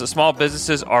 LinkedIn knows that small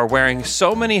businesses are wearing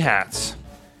so many hats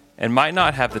and might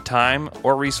not have the time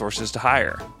or resources to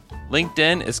hire.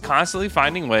 LinkedIn is constantly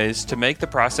finding ways to make the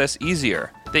process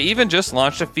easier. They even just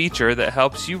launched a feature that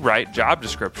helps you write job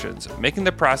descriptions, making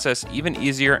the process even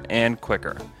easier and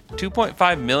quicker.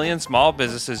 2.5 million small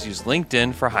businesses use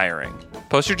LinkedIn for hiring.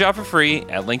 Post your job for free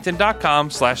at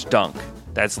linkedin.com/dunk.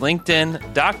 That's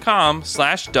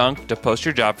linkedin.com/dunk to post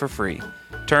your job for free.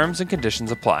 Terms and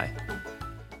conditions apply.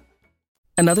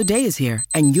 Another day is here,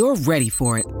 and you're ready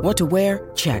for it. What to wear?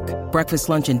 Check. Breakfast,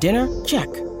 lunch, and dinner? Check.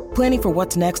 Planning for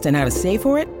what's next and how to save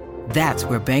for it? That's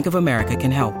where Bank of America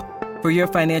can help. For your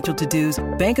financial to-dos,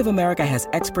 Bank of America has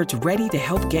experts ready to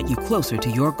help get you closer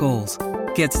to your goals.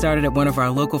 Get started at one of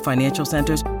our local financial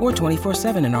centers or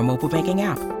 24/7 in our mobile banking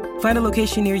app. Find a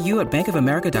location near you at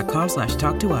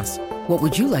bankofamerica.com/talktous. What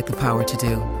would you like the power to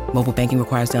do? Mobile banking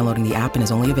requires downloading the app and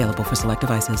is only available for select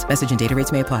devices. Message and data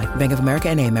rates may apply. Bank of America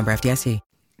N.A., member FDIC.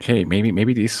 Okay,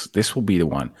 maybe this will be the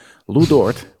one. Lou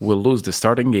Dort will lose the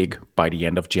starting gig by the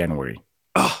end of January.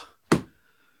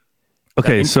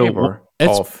 Okay, In so favor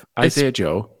it's- of Isaiah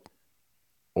Joe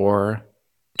or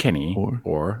Kenny Or-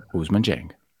 or Ousmane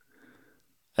Dieng.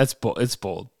 That's bold. It's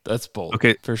bold. That's bold.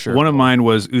 Okay, for sure. One of mine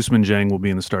was Ousmane Dieng will be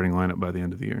in the starting lineup by the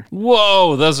end of the year.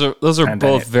 Whoa, those are And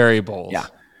both very bold. Yeah.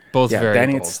 both Yeah, very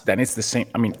then bold. it's the same.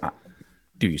 I mean,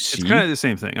 do you see? It's kind of the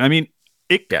same thing. I mean,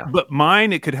 but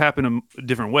mine, it could happen in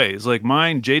different ways. Like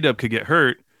mine, J-Dub could get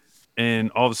hurt, and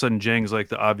all of a sudden Jang's like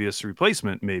the obvious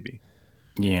replacement, maybe.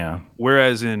 Yeah.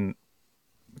 Whereas in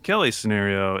Kelly's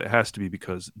scenario, it has to be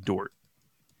because Dort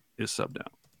is subbed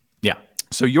out. Yeah.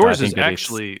 So yours I is think that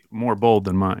actually more bold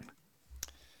than mine.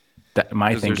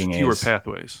 My 'Cause thinking there's fewer is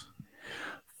pathways.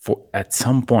 for at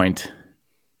some point.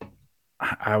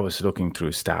 I was looking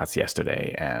through stats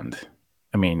yesterday, and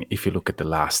I mean, if you look at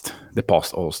the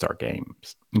post All-Star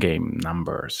game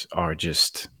numbers are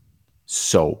just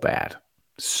so bad,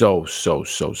 so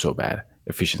bad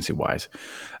efficiency wise.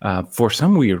 For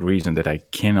some weird reason that I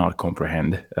cannot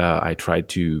comprehend, I tried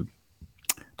to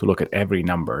look at every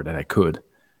number that I could.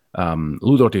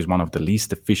 Lu Dort is one of the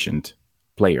least efficient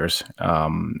players,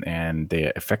 and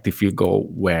the effective field goal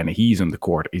when he's on the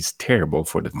court is terrible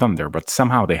for the Thunder, but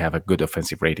somehow they have a good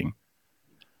offensive rating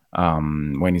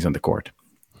when he's on the court.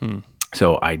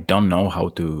 So I don't know how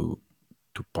to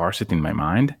parse it in my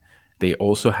mind. They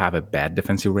also have a bad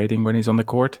defensive rating when he's on the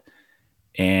court,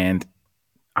 and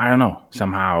I don't know.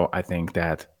 Somehow I think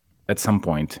that at some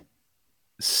point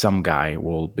some guy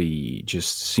will be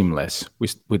just seamless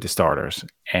with the starters,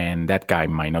 and that guy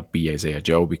might not be Isaiah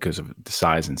Joe because of the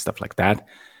size and stuff like that.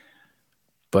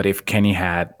 But if Kenny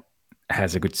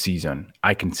has a good season,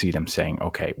 I can see them saying,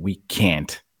 okay, we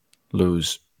can't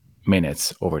lose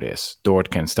minutes over this. Dort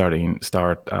can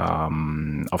start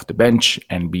off the bench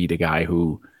and be the guy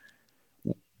who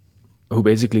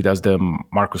basically does the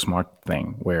Marcus Smart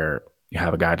thing, where you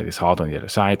have a guy that is hot on the other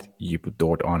side, you put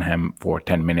Dort on him for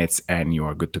 10 minutes, and you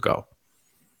are good to go.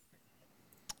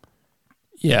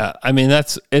 Yeah, I mean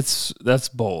that's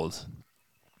bold,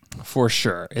 for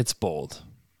sure. It's bold.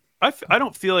 I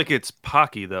don't feel like it's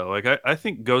Pocky though. Like I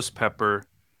think Ghost Pepper,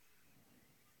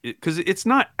 because it's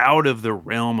not out of the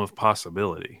realm of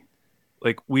possibility.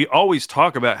 Like we always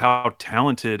talk about how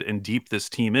talented and deep this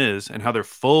team is, and how they're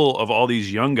full of all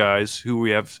these young guys who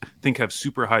we think have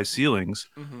super high ceilings.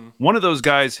 Mm-hmm. One of those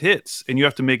guys hits, and you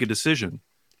have to make a decision,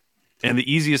 and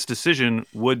the easiest decision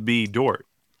would be Dort.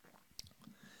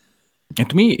 And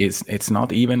to me, it's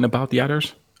not even about the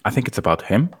others. I think it's about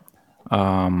him.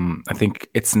 I think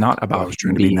it's not about. I was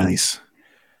trying to be nice.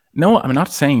 No, I'm not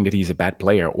saying that he's a bad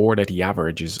player or that he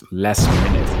averages less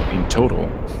minutes in total.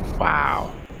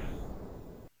 Wow.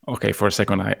 Okay, for a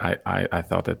second, I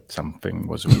thought that something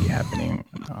was really happening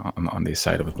on this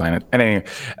side of the planet. And anyway,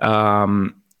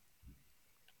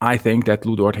 I think that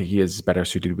Lu Dort, he is better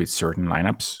suited with certain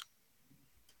lineups,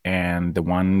 and the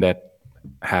one that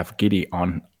have Giddey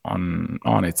on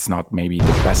it's not maybe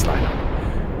the best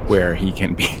lineup where he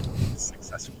can be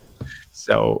successful.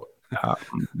 So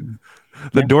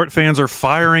the Dort fans are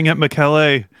firing at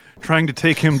Michele, trying to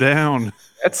take him down.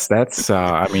 That's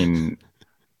I mean,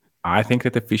 I think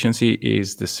that efficiency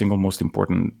is the single most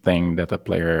important thing that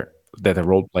a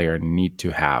role player need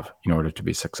to have in order to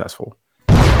be successful.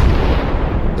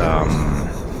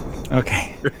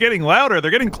 Okay. They're getting louder.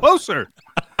 They're getting closer.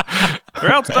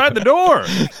 They're outside the door.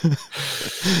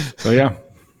 So yeah.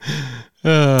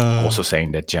 Also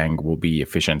saying that Jang will be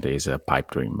efficient is a pipe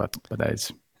dream, but that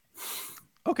is.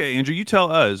 Okay, Andrew, you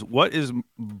tell us, what is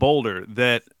bolder,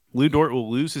 that Lu Dort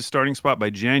will lose his starting spot by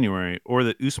January, or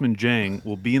that Ousmane Dieng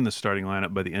will be in the starting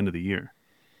lineup by the end of the year?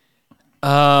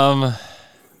 Are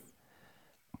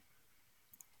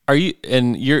you?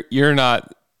 And you're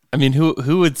not. I mean,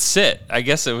 who would sit? I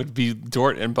guess it would be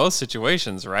Dort in both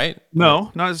situations, right?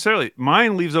 No, not necessarily.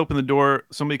 Mine leaves open the door.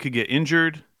 Somebody could get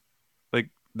injured. Like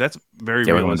that's very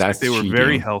realistic. That's they were cheating.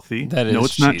 very healthy. That is no,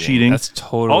 it's not cheating. That's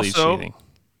totally also, cheating.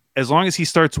 As long as he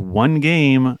starts one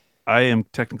game, I am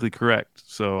technically correct.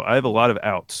 So I have a lot of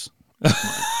outs.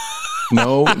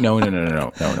 No.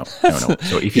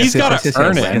 So if He's got to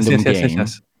earn it.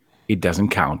 Yes. It doesn't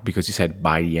count because he said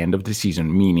by the end of the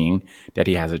season, meaning that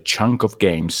he has a chunk of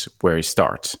games where he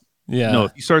starts. Yeah. No,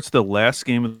 if he starts the last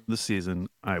game of the season,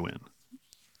 I win.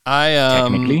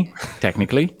 Technically,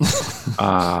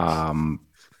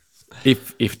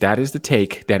 if that is the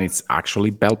take, then it's actually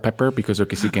bell pepper because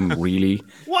OKC can really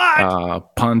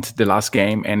punt the last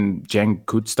game, and Jang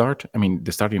could start. I mean,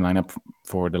 the starting lineup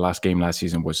for the last game last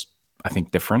season was, I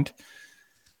think, different.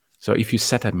 So if you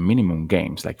set a minimum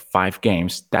games, like 5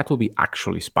 games, that will be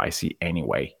actually spicy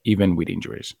anyway, even with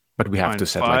injuries. But we have to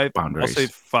set like boundaries. I'll say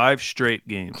 5 straight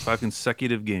games, 5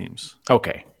 consecutive games.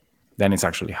 Okay, then it's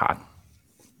actually hot.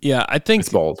 Yeah, I think it's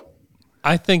bold.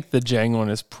 I think the Jang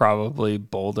one is probably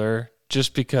bolder,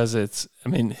 just because his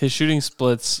shooting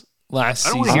splits last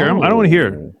I don't season. want to hear.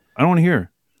 I don't want to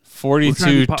hear.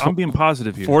 42. I'm being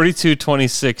positive here. 42,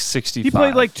 26, 65. He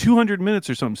played like 200 minutes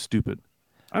or something stupid.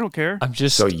 I don't care.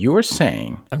 So you're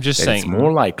saying it's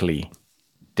more likely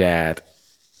that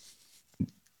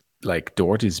like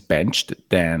Dort is benched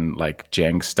than like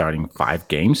Jang starting 5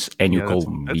 games, and you call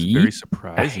me very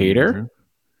surprising, a hater? Andrew.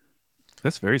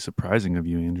 That's very surprising of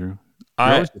you, Andrew. You're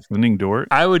always defending Dort.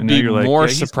 I would be more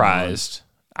surprised.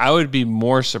 I would be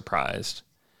more surprised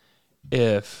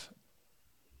if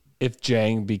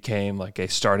Jang became like a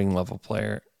starting level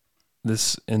player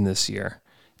this year.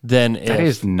 Then that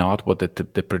is not what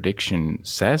the prediction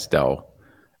says, though.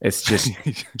 It's just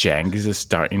Jang is in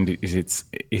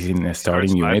a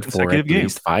starting unit for at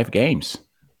least 5 games.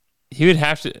 He would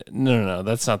have to. No,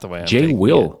 that's not the way. Jay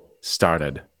Will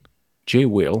started. Jay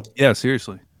Will, yeah,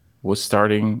 seriously, was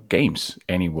starting games,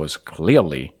 and he was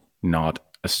clearly not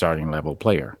a starting level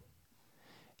player.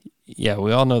 Yeah,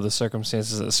 we all know the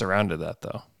circumstances that surrounded that,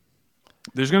 though.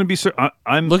 There's going to be.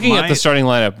 I'm looking at the starting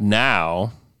lineup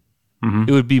now. Mm-hmm.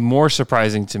 It would be more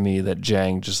surprising to me that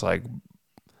Jang just like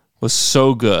was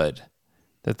so good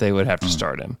that they would have to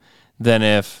start him than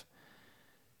if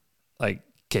like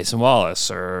Cason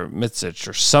Wallace or Mitsic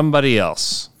or somebody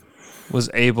else was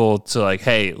able to like,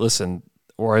 hey, listen,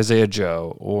 or Isaiah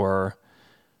Joe or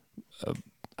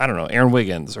I don't know, Aaron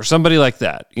Wiggins or somebody like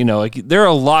that. You know, like there are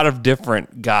a lot of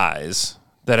different guys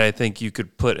that I think you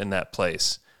could put in that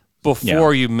place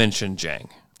before you mention Jang.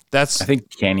 I think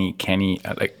Kenny,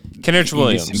 like Kenrich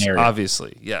Williams, scenario,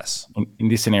 obviously, yes. In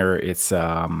this scenario, it's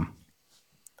a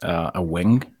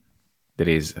wing that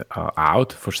is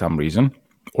out for some reason,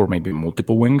 or maybe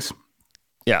multiple wings.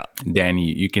 Yeah. Then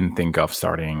you can think of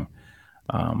starting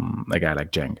a guy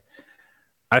like Jang.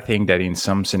 I think that in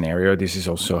some scenario, this is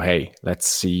also, hey, let's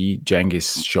see, Jang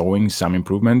is showing some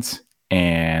improvements,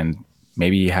 and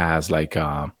maybe he has like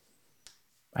an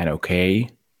okay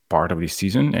part of this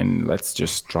season, and let's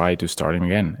just try to start him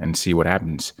again and see what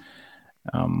happens.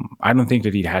 I don't think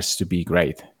that it has to be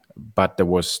great, but there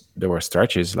were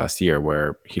stretches last year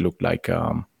where he looked like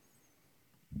a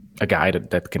guy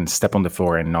that can step on the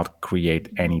floor and not create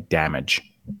any damage.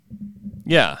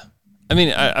 Yeah. I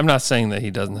mean, I'm not saying that he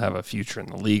doesn't have a future in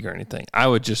the league or anything. I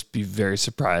would just be very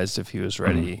surprised if he was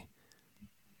ready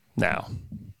now.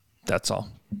 That's all.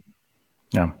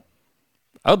 Yeah.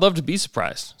 I would love to be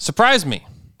surprised. Surprise me.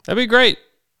 That'd be great.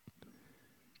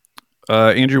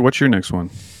 Andrew, what's your next one?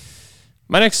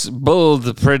 My next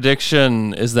bold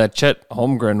prediction is that Chet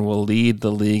Holmgren will lead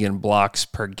the league in blocks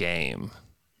per game.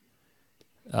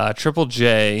 Triple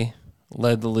J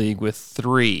led the league with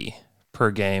 3 per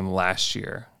game last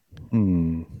year.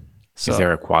 So, is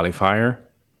there a qualifier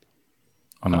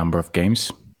on number of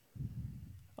games?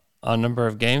 On number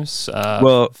of games?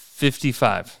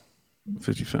 55.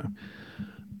 55.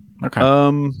 Okay.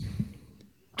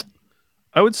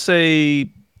 I would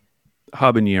say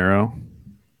habanero.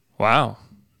 Wow.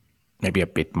 Maybe a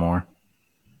bit more.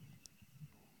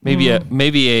 Maybe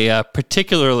a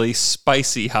particularly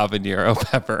spicy habanero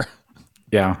pepper.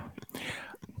 Yeah.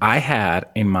 I had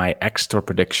in my extra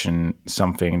prediction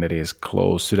something that is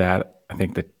close to that. I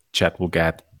think that Chet will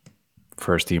get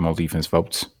first team all defense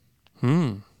votes.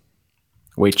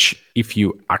 Which if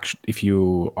you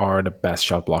are the best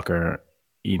shot blocker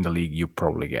in the league, you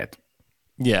probably get.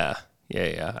 Yeah.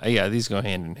 These go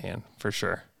hand in hand for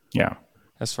sure. Yeah.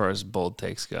 As far as bold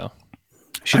takes go.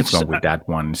 Should have gone with that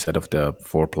one instead of the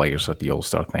 4 players at the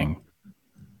All-Star thing.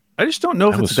 I just don't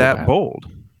know if it's that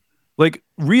bold. Like,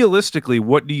 realistically,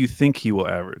 what do you think he will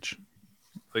average?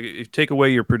 Like, if you take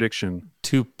away your prediction.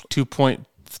 2.3.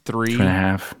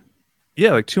 2.5.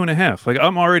 Yeah, like 2.5. Like,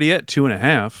 I'm already at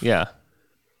 2.5. Yeah.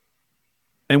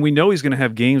 And we know he's going to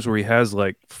have games where he has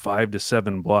like 5 to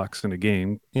 7 blocks in a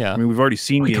game. Yeah. I mean, we've already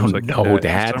seen games like that.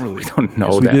 We don't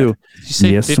know that. We do. Did you say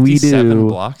yes, 57 we do.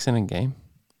 blocks in a game?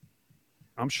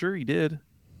 I'm sure he did.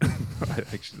 I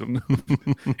actually don't know.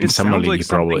 It Summer sounds League like he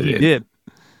probably something he did.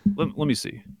 Let me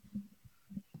see.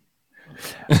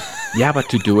 Yeah, but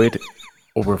to do it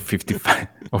over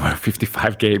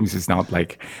 55 games is not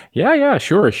like,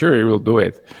 sure, he will do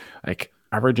it. Like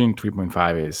averaging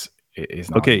 3.5 is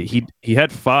not okay. He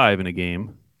had 5 in a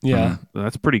game. Yeah,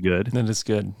 that's pretty good. That is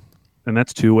good, and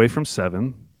that's 2 away from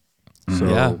 7.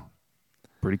 So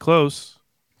pretty close.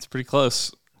 It's pretty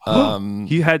close.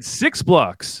 He had 6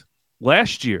 blocks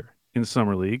last year in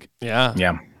Summer League.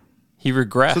 Yeah. He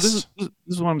regressed. So this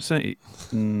is what I'm saying.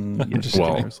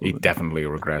 He definitely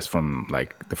regressed from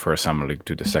like the first Summer League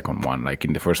to the second one. Like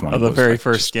in the first one, the very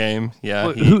first game. Yeah.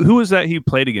 Well, who was that he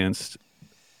played against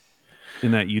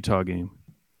in that Utah game?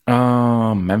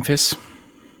 Memphis.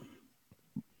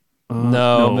 No,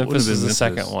 it wouldn't Memphis have is been the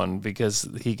second Memphis. one because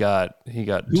he got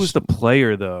Who was the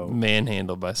player though?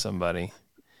 manhandled by somebody.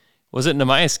 Was it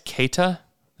Namias Keita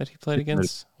that he played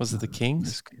against? Was it the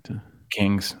Kings?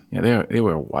 Kings. Yeah, they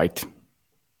were white.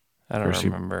 I don't Percy.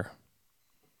 remember.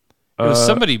 It was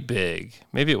somebody big.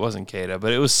 Maybe it wasn't Keita,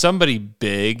 but it was somebody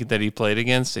big that he played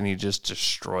against, and he just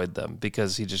destroyed them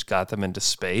because he just got them into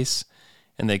space,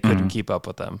 and they couldn't keep up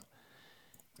with them.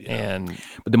 And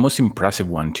But the most impressive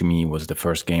one to me was the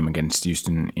first game against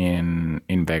Houston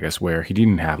in Vegas, where he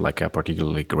didn't have like a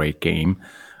particularly great game.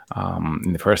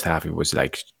 In the first half, it was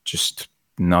like just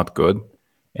not good,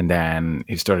 and then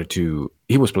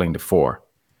he was playing the 4,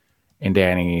 and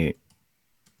then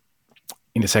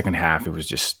in the second half, it was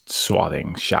just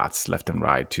swatting shots left and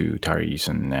right to Tyrese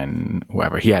and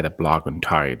whoever. He had a block on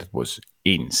Tyrese that was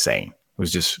insane. It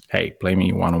was just, hey, play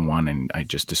me one-on-one and I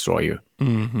just destroy you.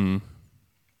 mm-hmm.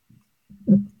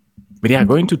 But yeah,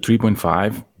 going to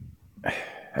 3.5,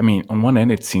 I mean, on one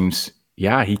end, it seems,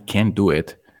 yeah, he can do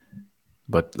it.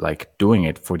 But like doing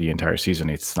it for the entire season,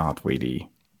 it's not really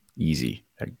easy.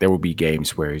 Like there will be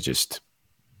games where he's just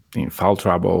in foul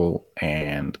trouble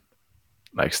and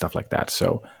like stuff like that.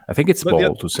 So I think it's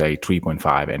bold to say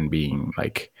 3.5 and being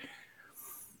like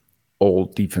all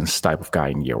defense type of guy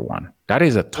in year one. That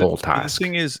is a tall task. The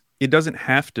thing is, it doesn't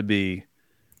have to be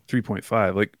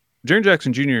 3.5. Like Jaren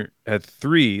Jackson Jr. had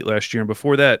 3 last year, and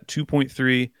before that,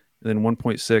 2.3, and then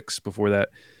 1.6 before that.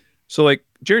 So like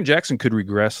Jaren Jackson could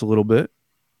regress a little bit.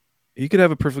 He could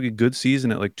have a perfectly good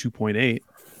season at like 2.8.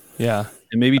 Yeah.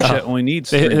 And maybe Chet only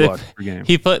needs 3 blocks per game.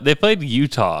 They played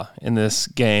Utah in this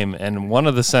game, and one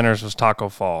of the centers was Taco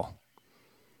Fall.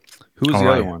 Who was the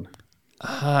other one?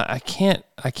 I can't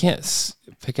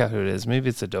pick out who it is. Maybe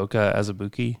it's Udoka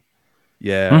Azubuike.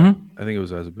 Yeah, I think it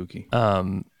was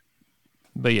Azubuike.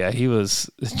 But yeah, he was.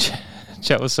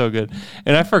 Chet was so good,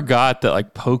 and I forgot that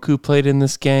like Poku played in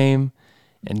this game,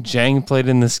 and Jang played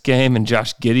in this game, and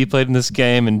Josh Giddey played in this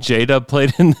game, and J-Dub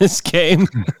played in this game.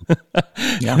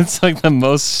 Yeah. It's like the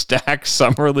most stacked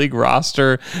summer league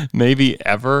roster maybe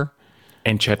ever.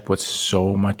 And Chet was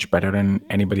so much better than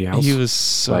anybody else. He was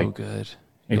so Like, good.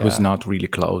 It was not really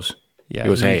close. Yeah, It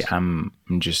was, hey, I'm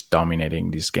just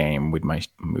dominating this game with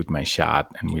my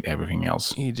shot and with everything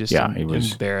else. He just it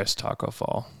was. embarrassed Taco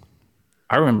Fall.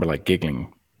 I remember like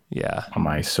giggling Yeah. on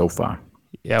my sofa.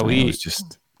 Yeah, And it was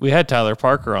just we had Tyler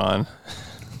Parker on.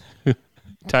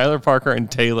 Tyler Parker and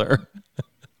Taylor.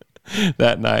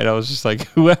 That night, I was just like,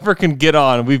 whoever can get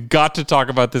on, we've got to talk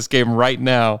about this game right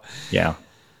now. yeah.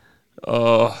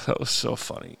 Oh, that was so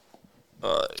funny.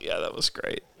 Yeah, that was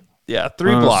great. Yeah,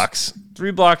 3 blocks.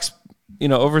 3 blocks,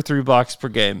 over 3 blocks per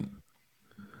game.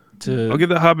 I'll give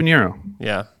that habanero.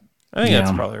 Yeah. I think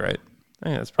that's probably right.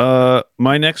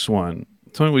 My next one.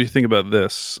 Tell me what you think about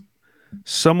this.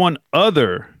 Someone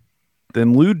other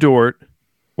than Lou Dort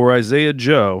or Isaiah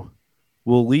Joe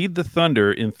will lead the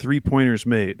Thunder in 3-pointers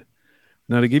made.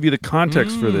 Now, to give you the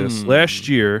context for this, last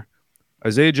year,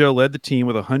 Isaiah Joe led the team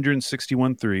with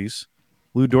 161 threes.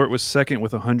 Lou Dort was second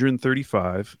with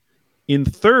 135. In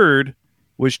third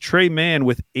was Trey Mann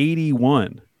with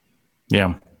 81.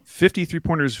 Yeah. 53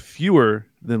 pointers fewer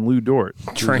than Lou Dort.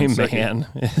 Trey Mann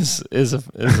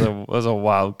was a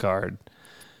wild card.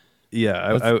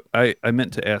 Yeah, I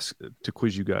meant to ask to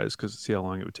quiz you guys because see how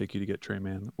long it would take you to get Trey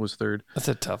Mann was third. That's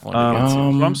a tough one to get to.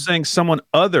 So I'm saying someone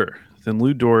other than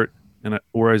Lou Dort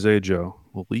or Isaiah Joe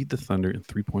will lead the Thunder in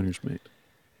 3-pointers made.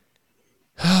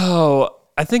 Oh,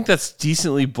 I think that's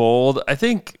decently bold. I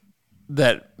think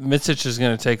that Mitsic is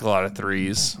going to take a lot of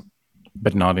threes.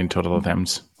 But not in total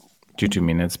attempts. 2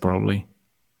 minutes, probably.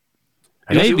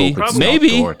 Maybe.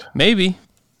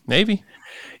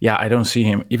 Yeah, I don't see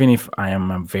him. Even if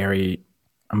I'm very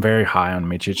high on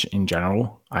Mičić in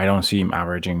general, I don't see him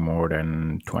averaging more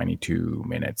than 22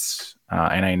 minutes.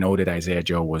 And I know that Isaiah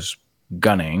Joe was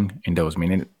gunning in those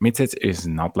minutes. Mičić is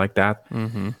not like that.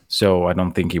 Mm-hmm. So I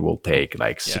don't think he will take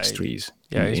like 6 threes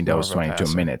in those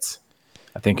 22 minutes.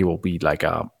 I think he will be like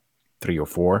a 3 or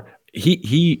 4.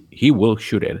 He will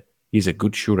shoot it. He's a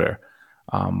good shooter.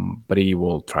 But he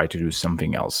will try to do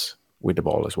something else with the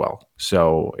ball as well.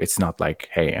 So it's not like,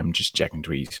 hey, I'm just jacking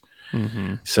threes.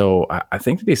 Mm-hmm. So I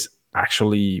think it is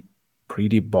actually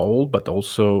pretty bold, but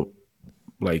also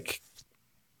like,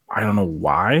 I don't know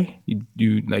why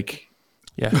you like.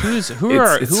 Yeah, who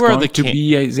are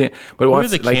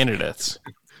the candidates?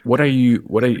 What are you?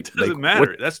 It doesn't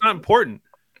matter. That's not important.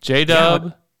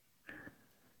 J-Dub,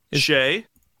 Shea.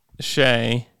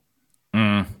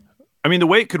 Mm. I mean, the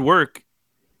way it could work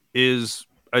is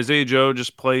Isaiah Joe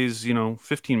just plays,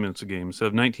 15 minutes a game instead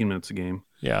of 19 minutes a game.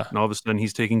 Yeah. And all of a sudden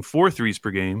he's taking 4 threes per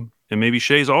game. And maybe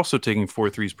Shea's also taking 4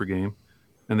 threes per game.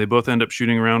 and they both end up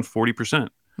shooting around 40%.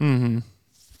 Mm-hmm.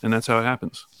 And that's how it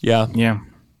happens. Yeah. Yeah.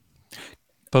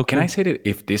 But Can I say that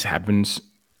if this happens,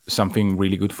 something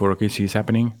really good for OKC is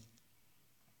happening?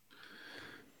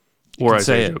 Or can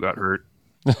say Isaiah it. Joe got hurt.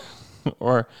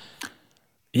 Or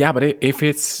Yeah, but if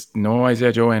it's no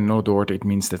Isaiah Joe and no Dort, it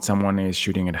means that someone is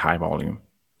shooting at high volume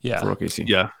for OKC.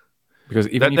 Yeah. Because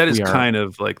even That if is we are, kind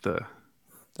of like the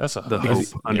hope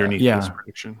underneath Yeah. this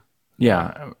prediction.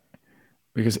 Yeah,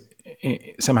 because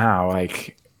somehow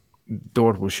like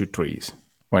Dort will shoot threes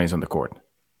when he's on the court,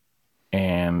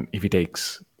 and if he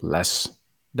takes less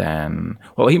than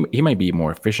he might be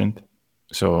more efficient,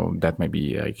 so that might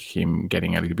be like him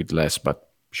getting a little bit less but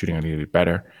shooting a little bit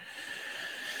better.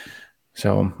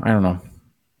 So I don't know.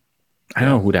 I don't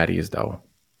know who that is though.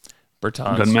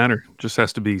 Bertans. Doesn't matter. Just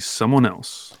has to be someone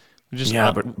else.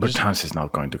 But Bertans is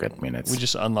not going to get minutes. We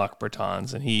just unlock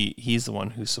Bertans, and he's the one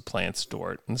who supplants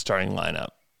Dort in the starting lineup.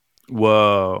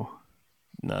 Whoa.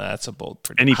 No, that's a bold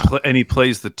prediction. And he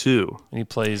plays the two. And he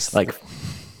plays like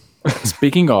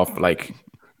speaking of like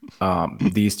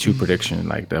these two predictions,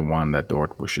 like the one that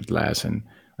Dort will shoot less, and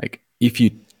like if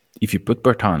you put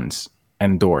Bertans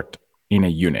and Dort in a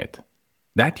unit,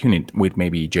 that unit with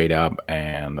maybe J-Dub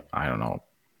and I don't know,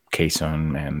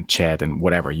 Kayson and Chet and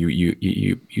whatever,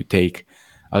 you take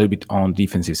a little bit on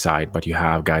defensive side, but you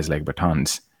have guys like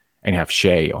Bertans and you have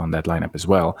Shea on that lineup as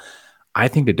well. I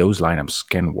think that those lineups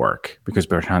can work because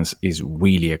Bertans is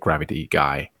really a gravity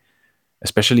guy,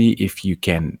 especially if you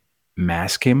can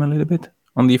mask him a little bit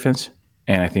on defense.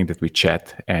 And I think that with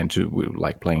Chet and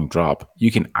like playing drop,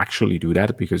 you can actually do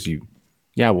that because you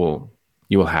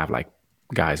will have like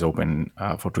guys open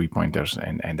for 3-pointers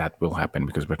and that will happen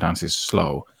because Bertans is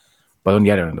slow. But on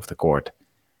the other end of the court,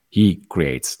 he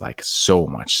creates like so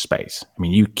much space. I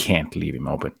mean, you can't leave him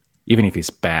open. Even if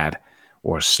he's bad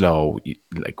or slow,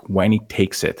 like when he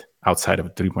takes it outside of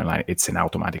the 3-point line, it's an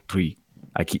automatic three.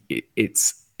 Like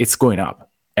it's going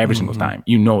up every single time.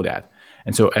 You know that.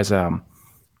 And so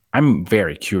I'm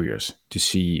very curious to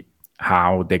see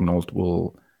how Daigneault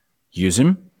will use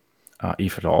him,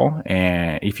 if at all,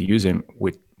 and if you use him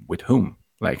with whom.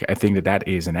 Like, I think that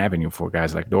is an avenue for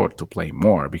guys like Dort to play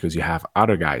more because you have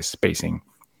other guys spacing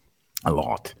a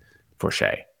lot for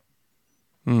Shea.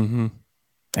 Mm-hmm.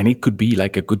 And it could be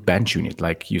like a good bench unit.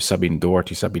 Like you sub in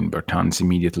Dort, you sub in Bertans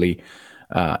immediately,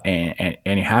 and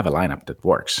you have a lineup that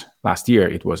works. Last year,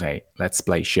 it was let's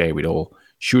play Shea with all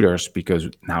shooters because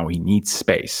now he needs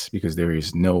space because there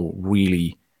is no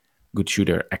really good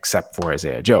shooter except for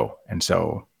Isaiah Joe. And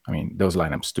so, I mean, those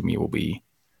lineups to me will be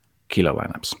killer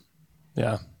lineups.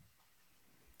 Yeah.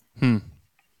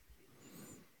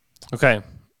 Okay.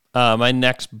 My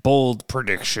next bold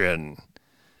prediction.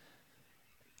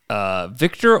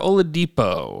 Victor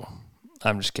Oladipo.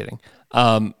 I'm just kidding.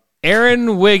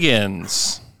 Aaron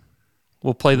Wiggins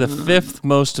will play the 5th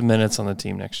most minutes on the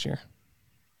team next year.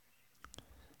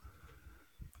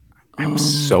 I'm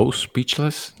so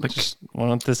speechless. Like, Why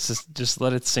don't this just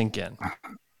let it sink in?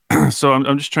 So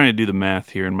I'm just trying to do the math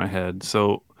here in my head.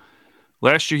 So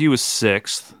last year he was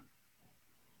 6th.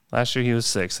 Last year he was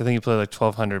 6th. I think he played like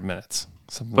 1,200 minutes.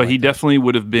 But he definitely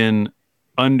would have been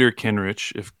under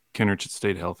Kenrich if Kenrich had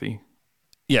stayed healthy.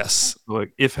 Yes.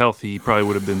 Like if healthy, he probably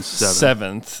would have been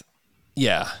 7th.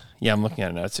 Yeah. Yeah, I'm looking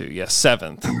at it now too. Yeah,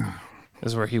 7th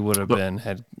is where he would have been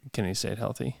had Kenny stayed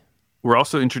healthy. We're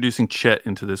also introducing Chet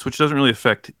into this, which doesn't really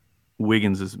affect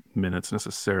Wiggins' minutes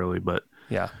necessarily, but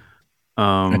yeah,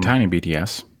 a tiny bit,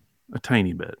 yes. A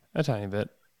tiny bit. A tiny bit.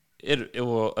 It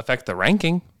will affect the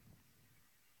ranking.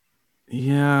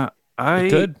 Yeah,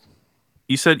 It could.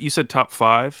 You said top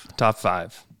 5? Top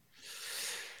 5.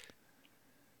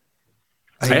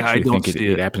 I actually think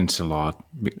it happens a lot.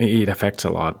 It affects a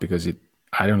lot because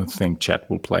I don't think Chet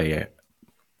will play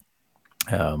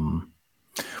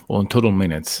in total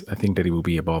minutes, I think that it will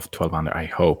be above 1,200, I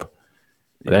hope.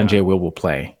 But then Jay will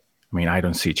play. I mean, I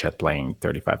don't see Chet playing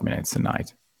 35 minutes a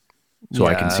night. So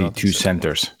I can see two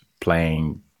centers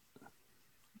playing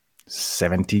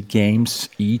 70 games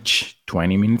each,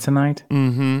 20 minutes a night.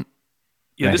 Mm-hmm.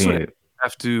 Yeah, this would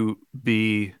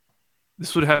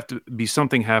have to be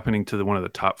something happening to one of the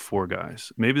top 4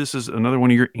 guys. Maybe this is another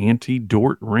one of your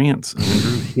anti-Dort rants,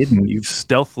 Andrew. Hidden. You've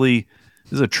stealthily...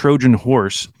 This is a Trojan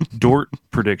horse Dort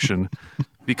prediction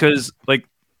because like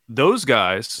those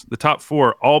guys, the top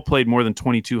 4 all played more than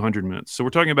 2,200 minutes. So we're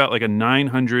talking about like a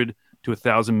 900 to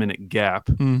 1,000 minute gap.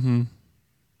 Mm-hmm.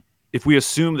 If we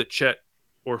assume that Chet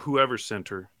or whoever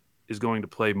center is going to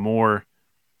play more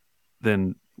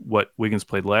than what Wiggins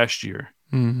played last year,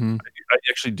 I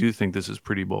actually do think this is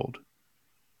pretty bold.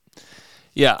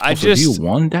 Yeah, do you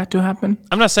want that to happen?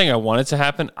 I'm not saying I want it to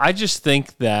happen. I just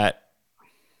think that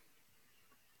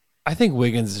I think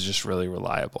Wiggins is just really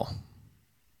reliable.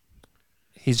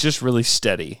 He's just really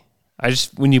steady.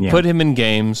 When you put him in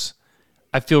games,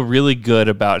 I feel really good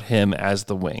about him as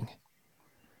the wing.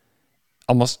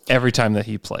 Almost every time that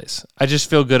he plays, I just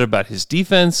feel good about his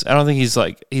defense. I don't think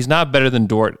he's not better than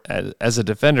Dort as a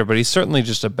defender, but he's certainly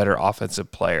just a better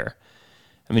offensive player.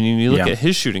 I mean, when you look at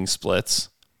his shooting splits,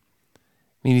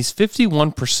 I mean, he's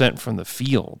 51% from the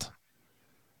field,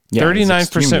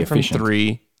 39% from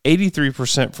three,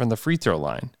 83% from the free throw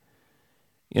line.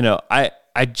 You know, I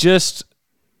just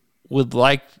would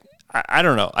like, I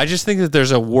don't know. I just think that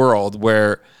there's a world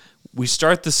where we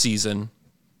start the season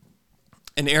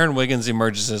and Aaron Wiggins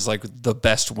emerges as like the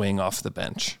best wing off the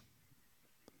bench.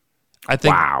 I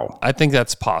think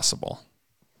that's possible.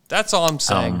 That's all I'm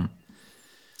saying.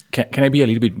 Can I be a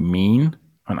little bit mean?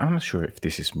 I'm not sure if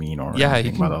this is mean or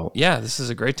anything. This is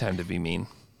a great time to be mean.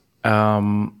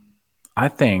 I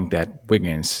think that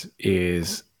Wiggins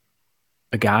is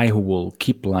a guy who will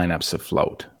keep lineups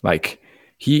afloat. Like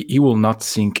he will not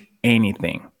sink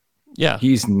anything. Yeah.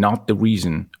 He's not the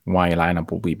reason why a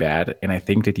lineup will be bad. And I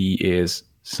think that he is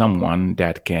someone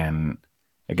that can,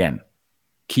 again,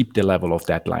 keep the level of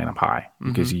that lineup high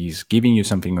because he's giving you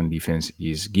something on defense.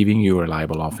 He's giving you a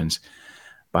reliable offense.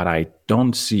 But I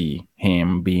don't see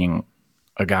him being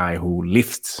a guy who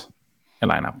lifts a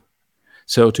lineup.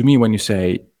 So to me, when you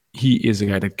say he is a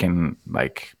guy that can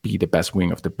like be the best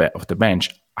wing of the bench,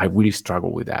 I really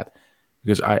struggle with that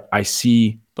because I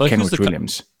see Kenrich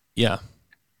Williams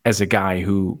as a guy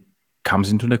who comes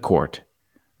into the court,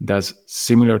 does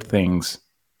similar things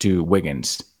to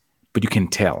Wiggins, but you can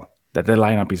tell that the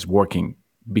lineup is working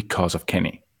because of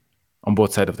Kenny on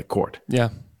both sides of the court. Yeah.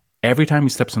 Every time he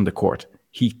steps on the court,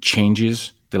 he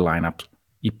changes the lineup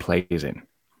he plays in.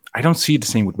 I don't see the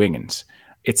same with Wiggins.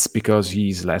 It's because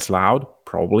he's less loud,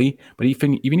 probably. But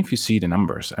even if you see the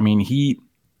numbers, I mean, he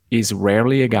is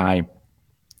rarely a guy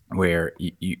where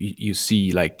you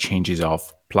see like changes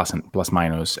of plus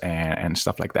minus and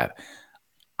stuff like that.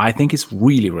 I think it's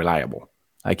really reliable.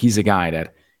 Like he's a guy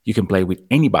that you can play with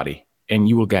anybody and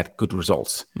you will get good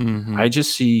results. I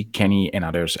just see Kenny and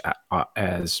others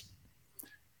as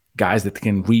guys that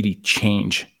can really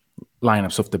change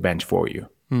lineups off the bench for you.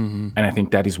 And I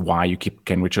think that is why you keep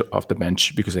Kenrich off the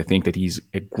bench, because I think that he's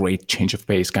a great change of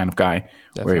pace kind of guy.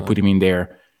 Definitely. Where you put him in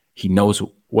there, he knows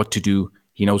what to do.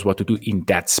 He knows what to do in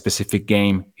that specific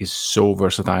game. He's so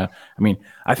versatile. I mean,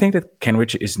 I think that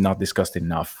Kenrich is not discussed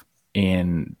enough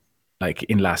in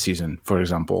last season, for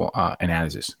example,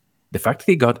 analysis. The fact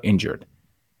that he got injured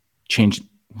changed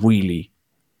really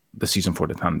the season for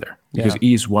the Thunder because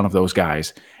he's one of those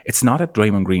guys. It's not at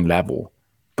Draymond Green level,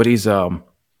 but he's on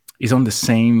the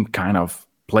same kind of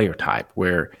player type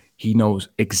where he knows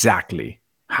exactly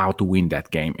how to win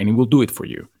that game, and he will do it for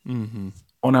you.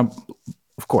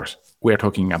 Of course, we're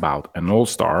talking about an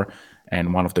all-star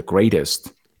and one of the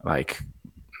greatest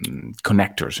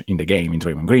connectors in the game in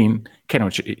Draymond Green.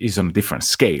 Kenrich is on a different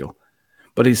scale,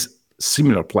 but he's a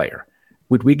similar player.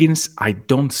 With Wiggins, I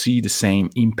don't see the same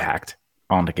impact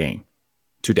on the game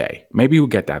today. Maybe we'll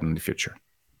get that in the future.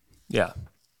 Yeah.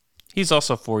 He's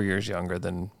also 4 years younger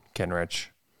than Kenrich.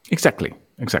 Exactly.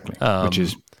 Which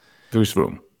is, there's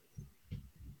room.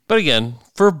 But again,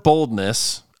 for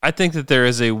boldness, I think that there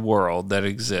is a world that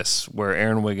exists where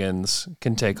Aaron Wiggins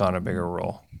can take on a bigger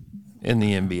role in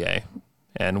the NBA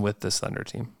and with this Thunder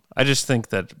team. I just think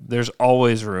that there's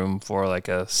always room for like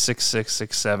a 6'6",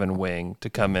 6'7" wing to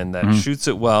come in that shoots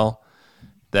it well,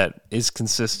 that is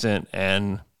consistent,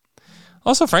 and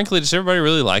also, frankly, just everybody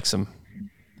really likes him.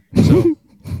 So,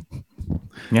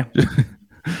 yeah.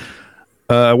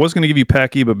 I was going to give you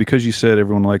Packy, but because you said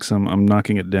everyone likes him, I'm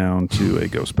knocking it down to a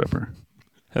Ghost Pepper.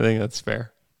 I think that's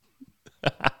fair.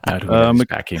 I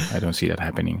don't see that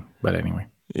happening, but anyway.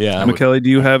 Yeah. McKelly, do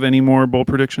you have any more bold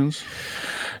predictions?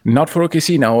 Not for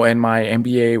OKC, no. And my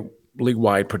NBA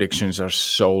league-wide predictions are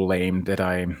so lame that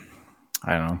I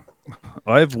don't know.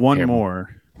 I have one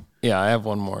more. Yeah, I have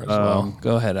one more as well.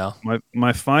 Go ahead, Al.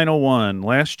 My final one.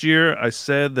 Last year, I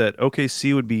said that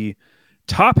OKC would be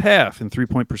top half in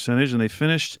three-point percentage, and they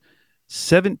finished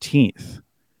 17th.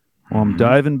 Well, I'm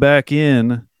diving back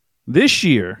in this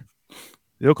year.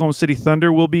 The Oklahoma City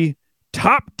Thunder will be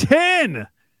top 10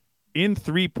 in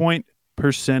three-point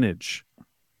percentage.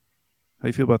 How do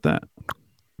you feel about that?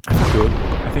 Good.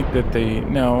 I think that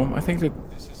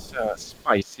this is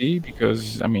spicy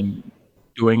because, I mean,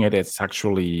 doing it's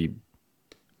actually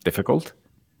difficult.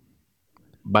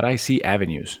 But I see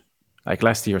avenues. Like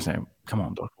last year, saying, come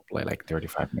on, don't play like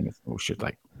 35 minutes. We should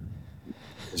like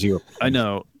 0. I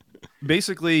know.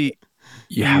 Basically,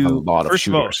 you have a lot of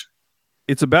shooters.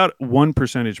 it's about 1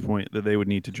 percentage point that they would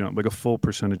need to jump, like a full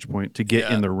percentage point to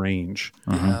get in the range.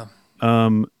 Yeah.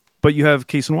 But you have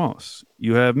Case and Wallace,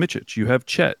 you have Mitchich, you have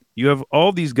Chet, you have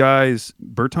all these guys,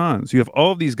 Bertans, you have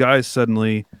all of these guys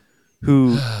suddenly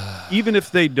who, even if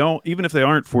they aren't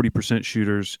 40%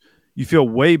 shooters, you feel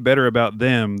way better about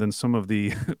them than some of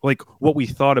the, like what we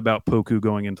thought about Poku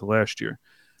going into last year.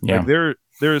 Yeah. Like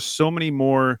there are so many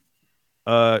more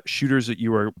shooters that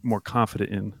you are more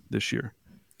confident in this year.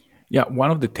 Yeah,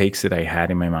 one of the takes that I had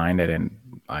in my mind and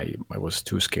I was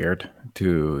too scared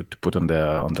to put on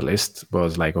the list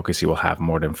was like OKC will have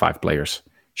more than 5 players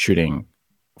shooting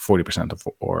 40%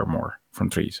 or more from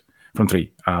three.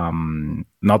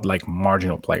 Not like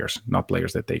marginal players, not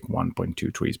players that take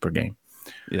 1.2 threes per game.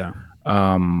 Yeah.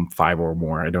 5 or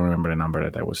more. I don't remember the number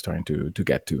that I was trying to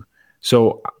get to.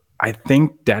 So I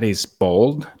think that is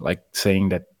bold, like saying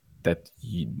that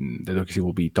OKC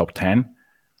will be top 10,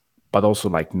 but also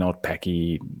like not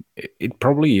Pecky. It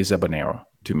probably is a Banero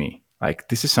to me. Like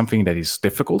this is something that is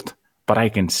difficult, but I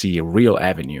can see a real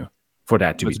avenue for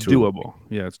that to be true. Doable.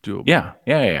 Yeah, it's doable. Yeah.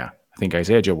 I think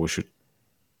Isaiah Joe will shoot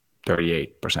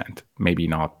 38%, maybe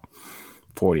not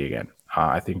 40 again.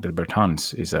 I think that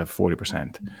Bertans is a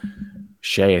 40%.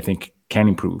 Shea, I think, can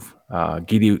improve.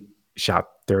 Giddey shot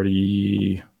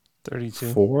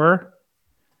 32. 4.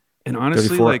 And honestly,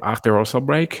 34 like after All-Star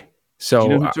break. So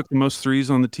do you know who took the most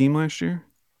threes on the team last year?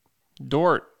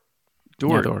 Dort.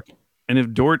 Yeah, Dort. And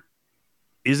if Dort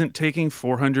isn't taking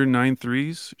 409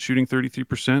 threes, shooting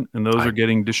 33%, and those are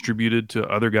getting distributed to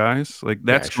other guys, like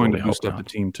that's going to boost up the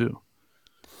team too.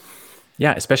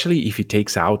 Yeah, especially if he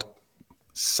takes out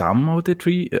some of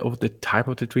the type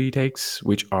of the three he takes,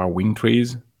 which are wing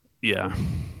threes. Yeah.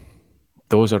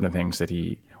 Those are the things that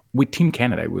with Team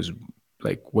Canada, was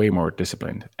like way more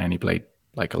disciplined and he played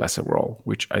like a lesser role,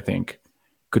 which I think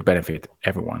could benefit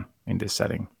everyone in this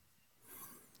setting.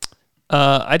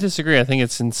 I disagree. I think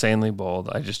it's insanely bold.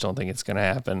 I just don't think it's going to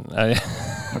happen.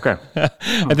 Okay.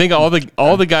 I think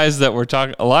all the guys that we're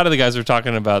talking, a lot of the guys we're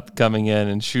talking about coming in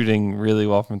and shooting really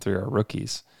well from three are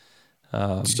rookies.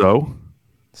 So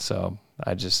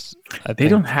They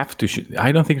don't have to shoot.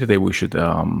 I don't think that they will shoot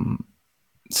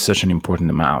such an important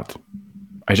amount.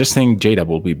 I just think Jada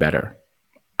will be better.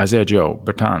 Isaiah Joe,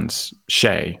 Bertans,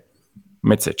 Shea,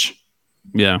 Micic.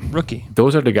 Yeah. Rookie.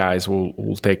 Those are the guys who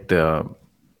will take a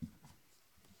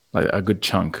good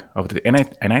chunk of the,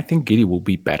 and I think Giddey will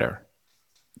be better.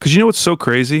 Because you know what's so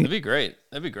crazy? That'd be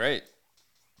great.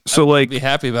 So I'd be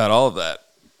happy about all of that.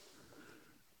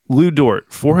 Lou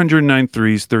Dort, 409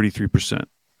 threes, 33%.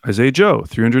 Isaiah Joe,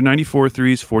 394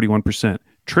 threes, 41%.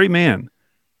 Trey Mann,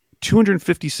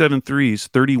 257 threes,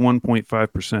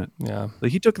 31.5%. Yeah.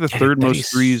 Like he took the third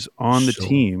most threes on the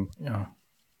team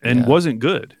and wasn't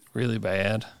good. Really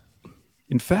bad.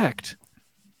 In fact,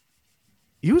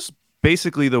 he was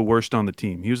basically the worst on the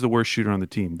team. He was the worst shooter on the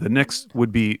team. The next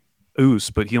would be Oos,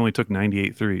 but he only took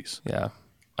 98 threes. Yeah.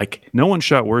 Like no one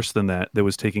shot worse than that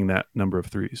was taking that number of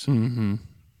threes. Mm-hmm.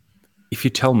 If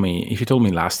you told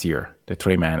me last year that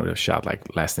Trey Mann would have shot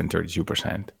like less than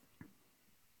 32%,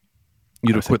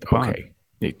 you'd have quit the pod. Okay.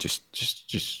 It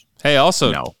just Hey,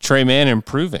 also Trey Mann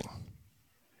improving.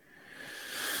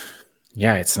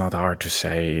 Yeah, it's not hard to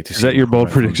say. Is that your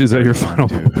bold prediction? Is that your final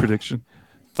bold prediction?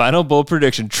 Final bold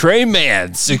prediction. Trey Mann,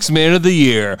 6th man of the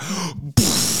year.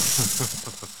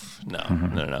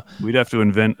 No. We'd have to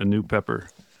invent a new pepper.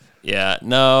 Yeah,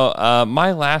 no.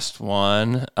 My last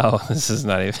one. Oh, this is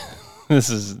not even. This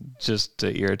is just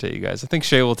to irritate you guys. I think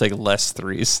Shea will take less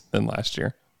threes than last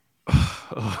year.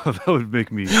 Oh, that would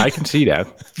make me. I can see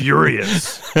that.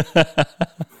 Furious.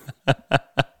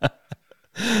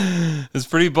 It's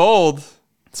pretty bold.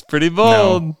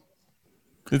 No.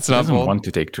 It's not doesn't bold. Want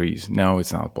to take threes. No,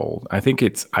 it's not bold. I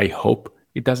hope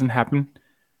it doesn't happen,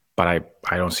 but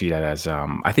I don't see that as.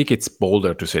 I think it's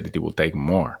bolder to say that he will take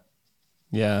more.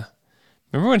 Yeah.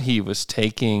 Remember when he was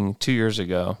taking 2 years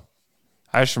ago?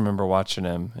 I just remember watching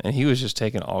him, and he was just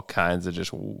taking all kinds of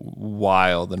just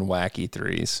wild and wacky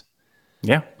threes.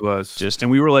 Yeah, it was. And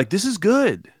we were like, "This is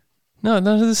good." No,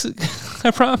 this is.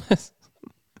 I promise.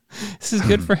 This is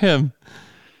good for him.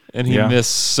 And he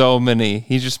missed so many.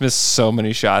 He just missed so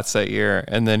many shots that year,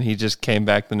 and then he just came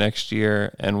back the next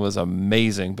year and was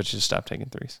amazing, but just stopped taking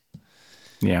threes.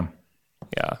 Yeah.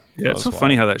 Yeah. It's so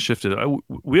funny how that shifted.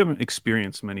 We haven't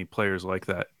experienced many players like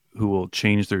that who will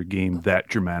change their game that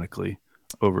dramatically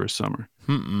over a summer.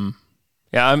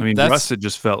 Yeah, I mean, Russ, it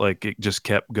just felt like it just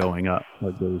kept going up.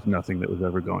 Like there was nothing that was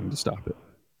ever going to stop it.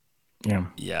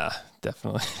 Yeah,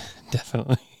 definitely.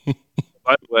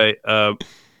 By the way,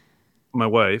 my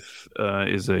wife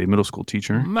is a middle school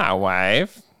teacher. My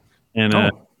wife. And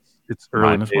it's early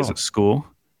Mine as days well. of school,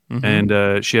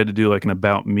 and she had to do like an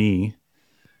about me.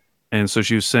 And so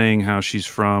she was saying how she's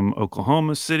from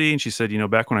Oklahoma City, and she said,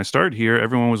 back when I started here,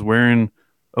 everyone was wearing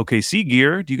OKC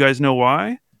gear. Do you guys know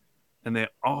why? And they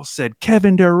all said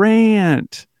Kevin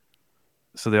Durant.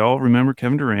 So they all remember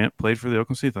Kevin Durant played for the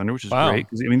Oklahoma City Thunder, which is great.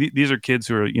 Because these are kids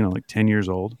who are like 10 years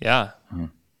old. Yeah.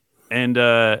 And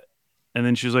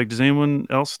then she was like, "Does anyone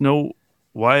else know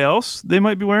why else they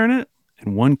might be wearing it?"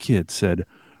 And one kid said,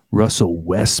 "Russell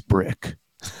Westbrook."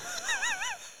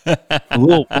 a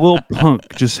little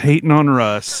punk just hating on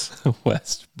Russ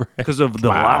Westbrook. because of the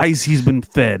lies he's been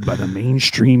fed by the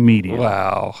mainstream media.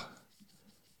 Wow.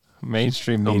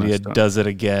 Mainstream So media messed up. does it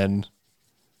again.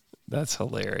 That's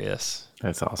hilarious.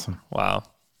 That's awesome. Wow.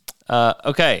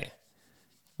 Okay.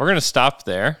 We're going to stop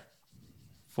there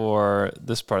for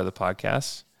this part of the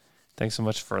podcast. Thanks so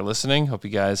much for listening. Hope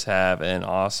you guys have an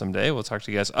awesome day. We'll talk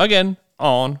to you guys again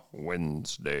on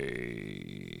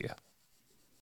Wednesday.